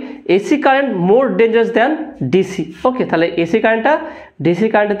বলতে পারি এসি কারেন্ট মোর ডেঞ্জারাস দ্যান ডিসি। ওকে, তাহলে এসি কারেন্টটা ডিসি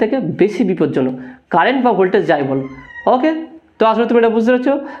কারেন্টের থেকে বেশি বিপজ্জনক, কারেন্ট বা ভোল্টেজ যাই বলো। ওকে, তো আসলে তুমি এটা বুঝতে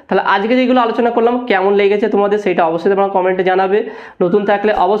পারছো। তাহলে আজকে যেগুলো আলোচনা করলাম কেমন লেগেছে তোমাদের, সেটা অবশ্যই তোমরা কমেন্টে জানাবে। নতুন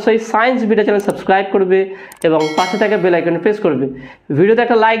থাকলে অবশ্যই সায়েন্স ভিডিও চ্যানেল সাবস্ক্রাইব করবে এবং পাশে থাকা বেল আইকনে প্রেস করবে। ভিডিওতে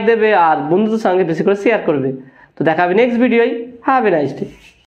একটা লাইক দেবে আর বন্ধুদের সঙ্গে বেশি করে শেয়ার করবে। তো দেখা হবে next ভিডিওয়। Have a nice day.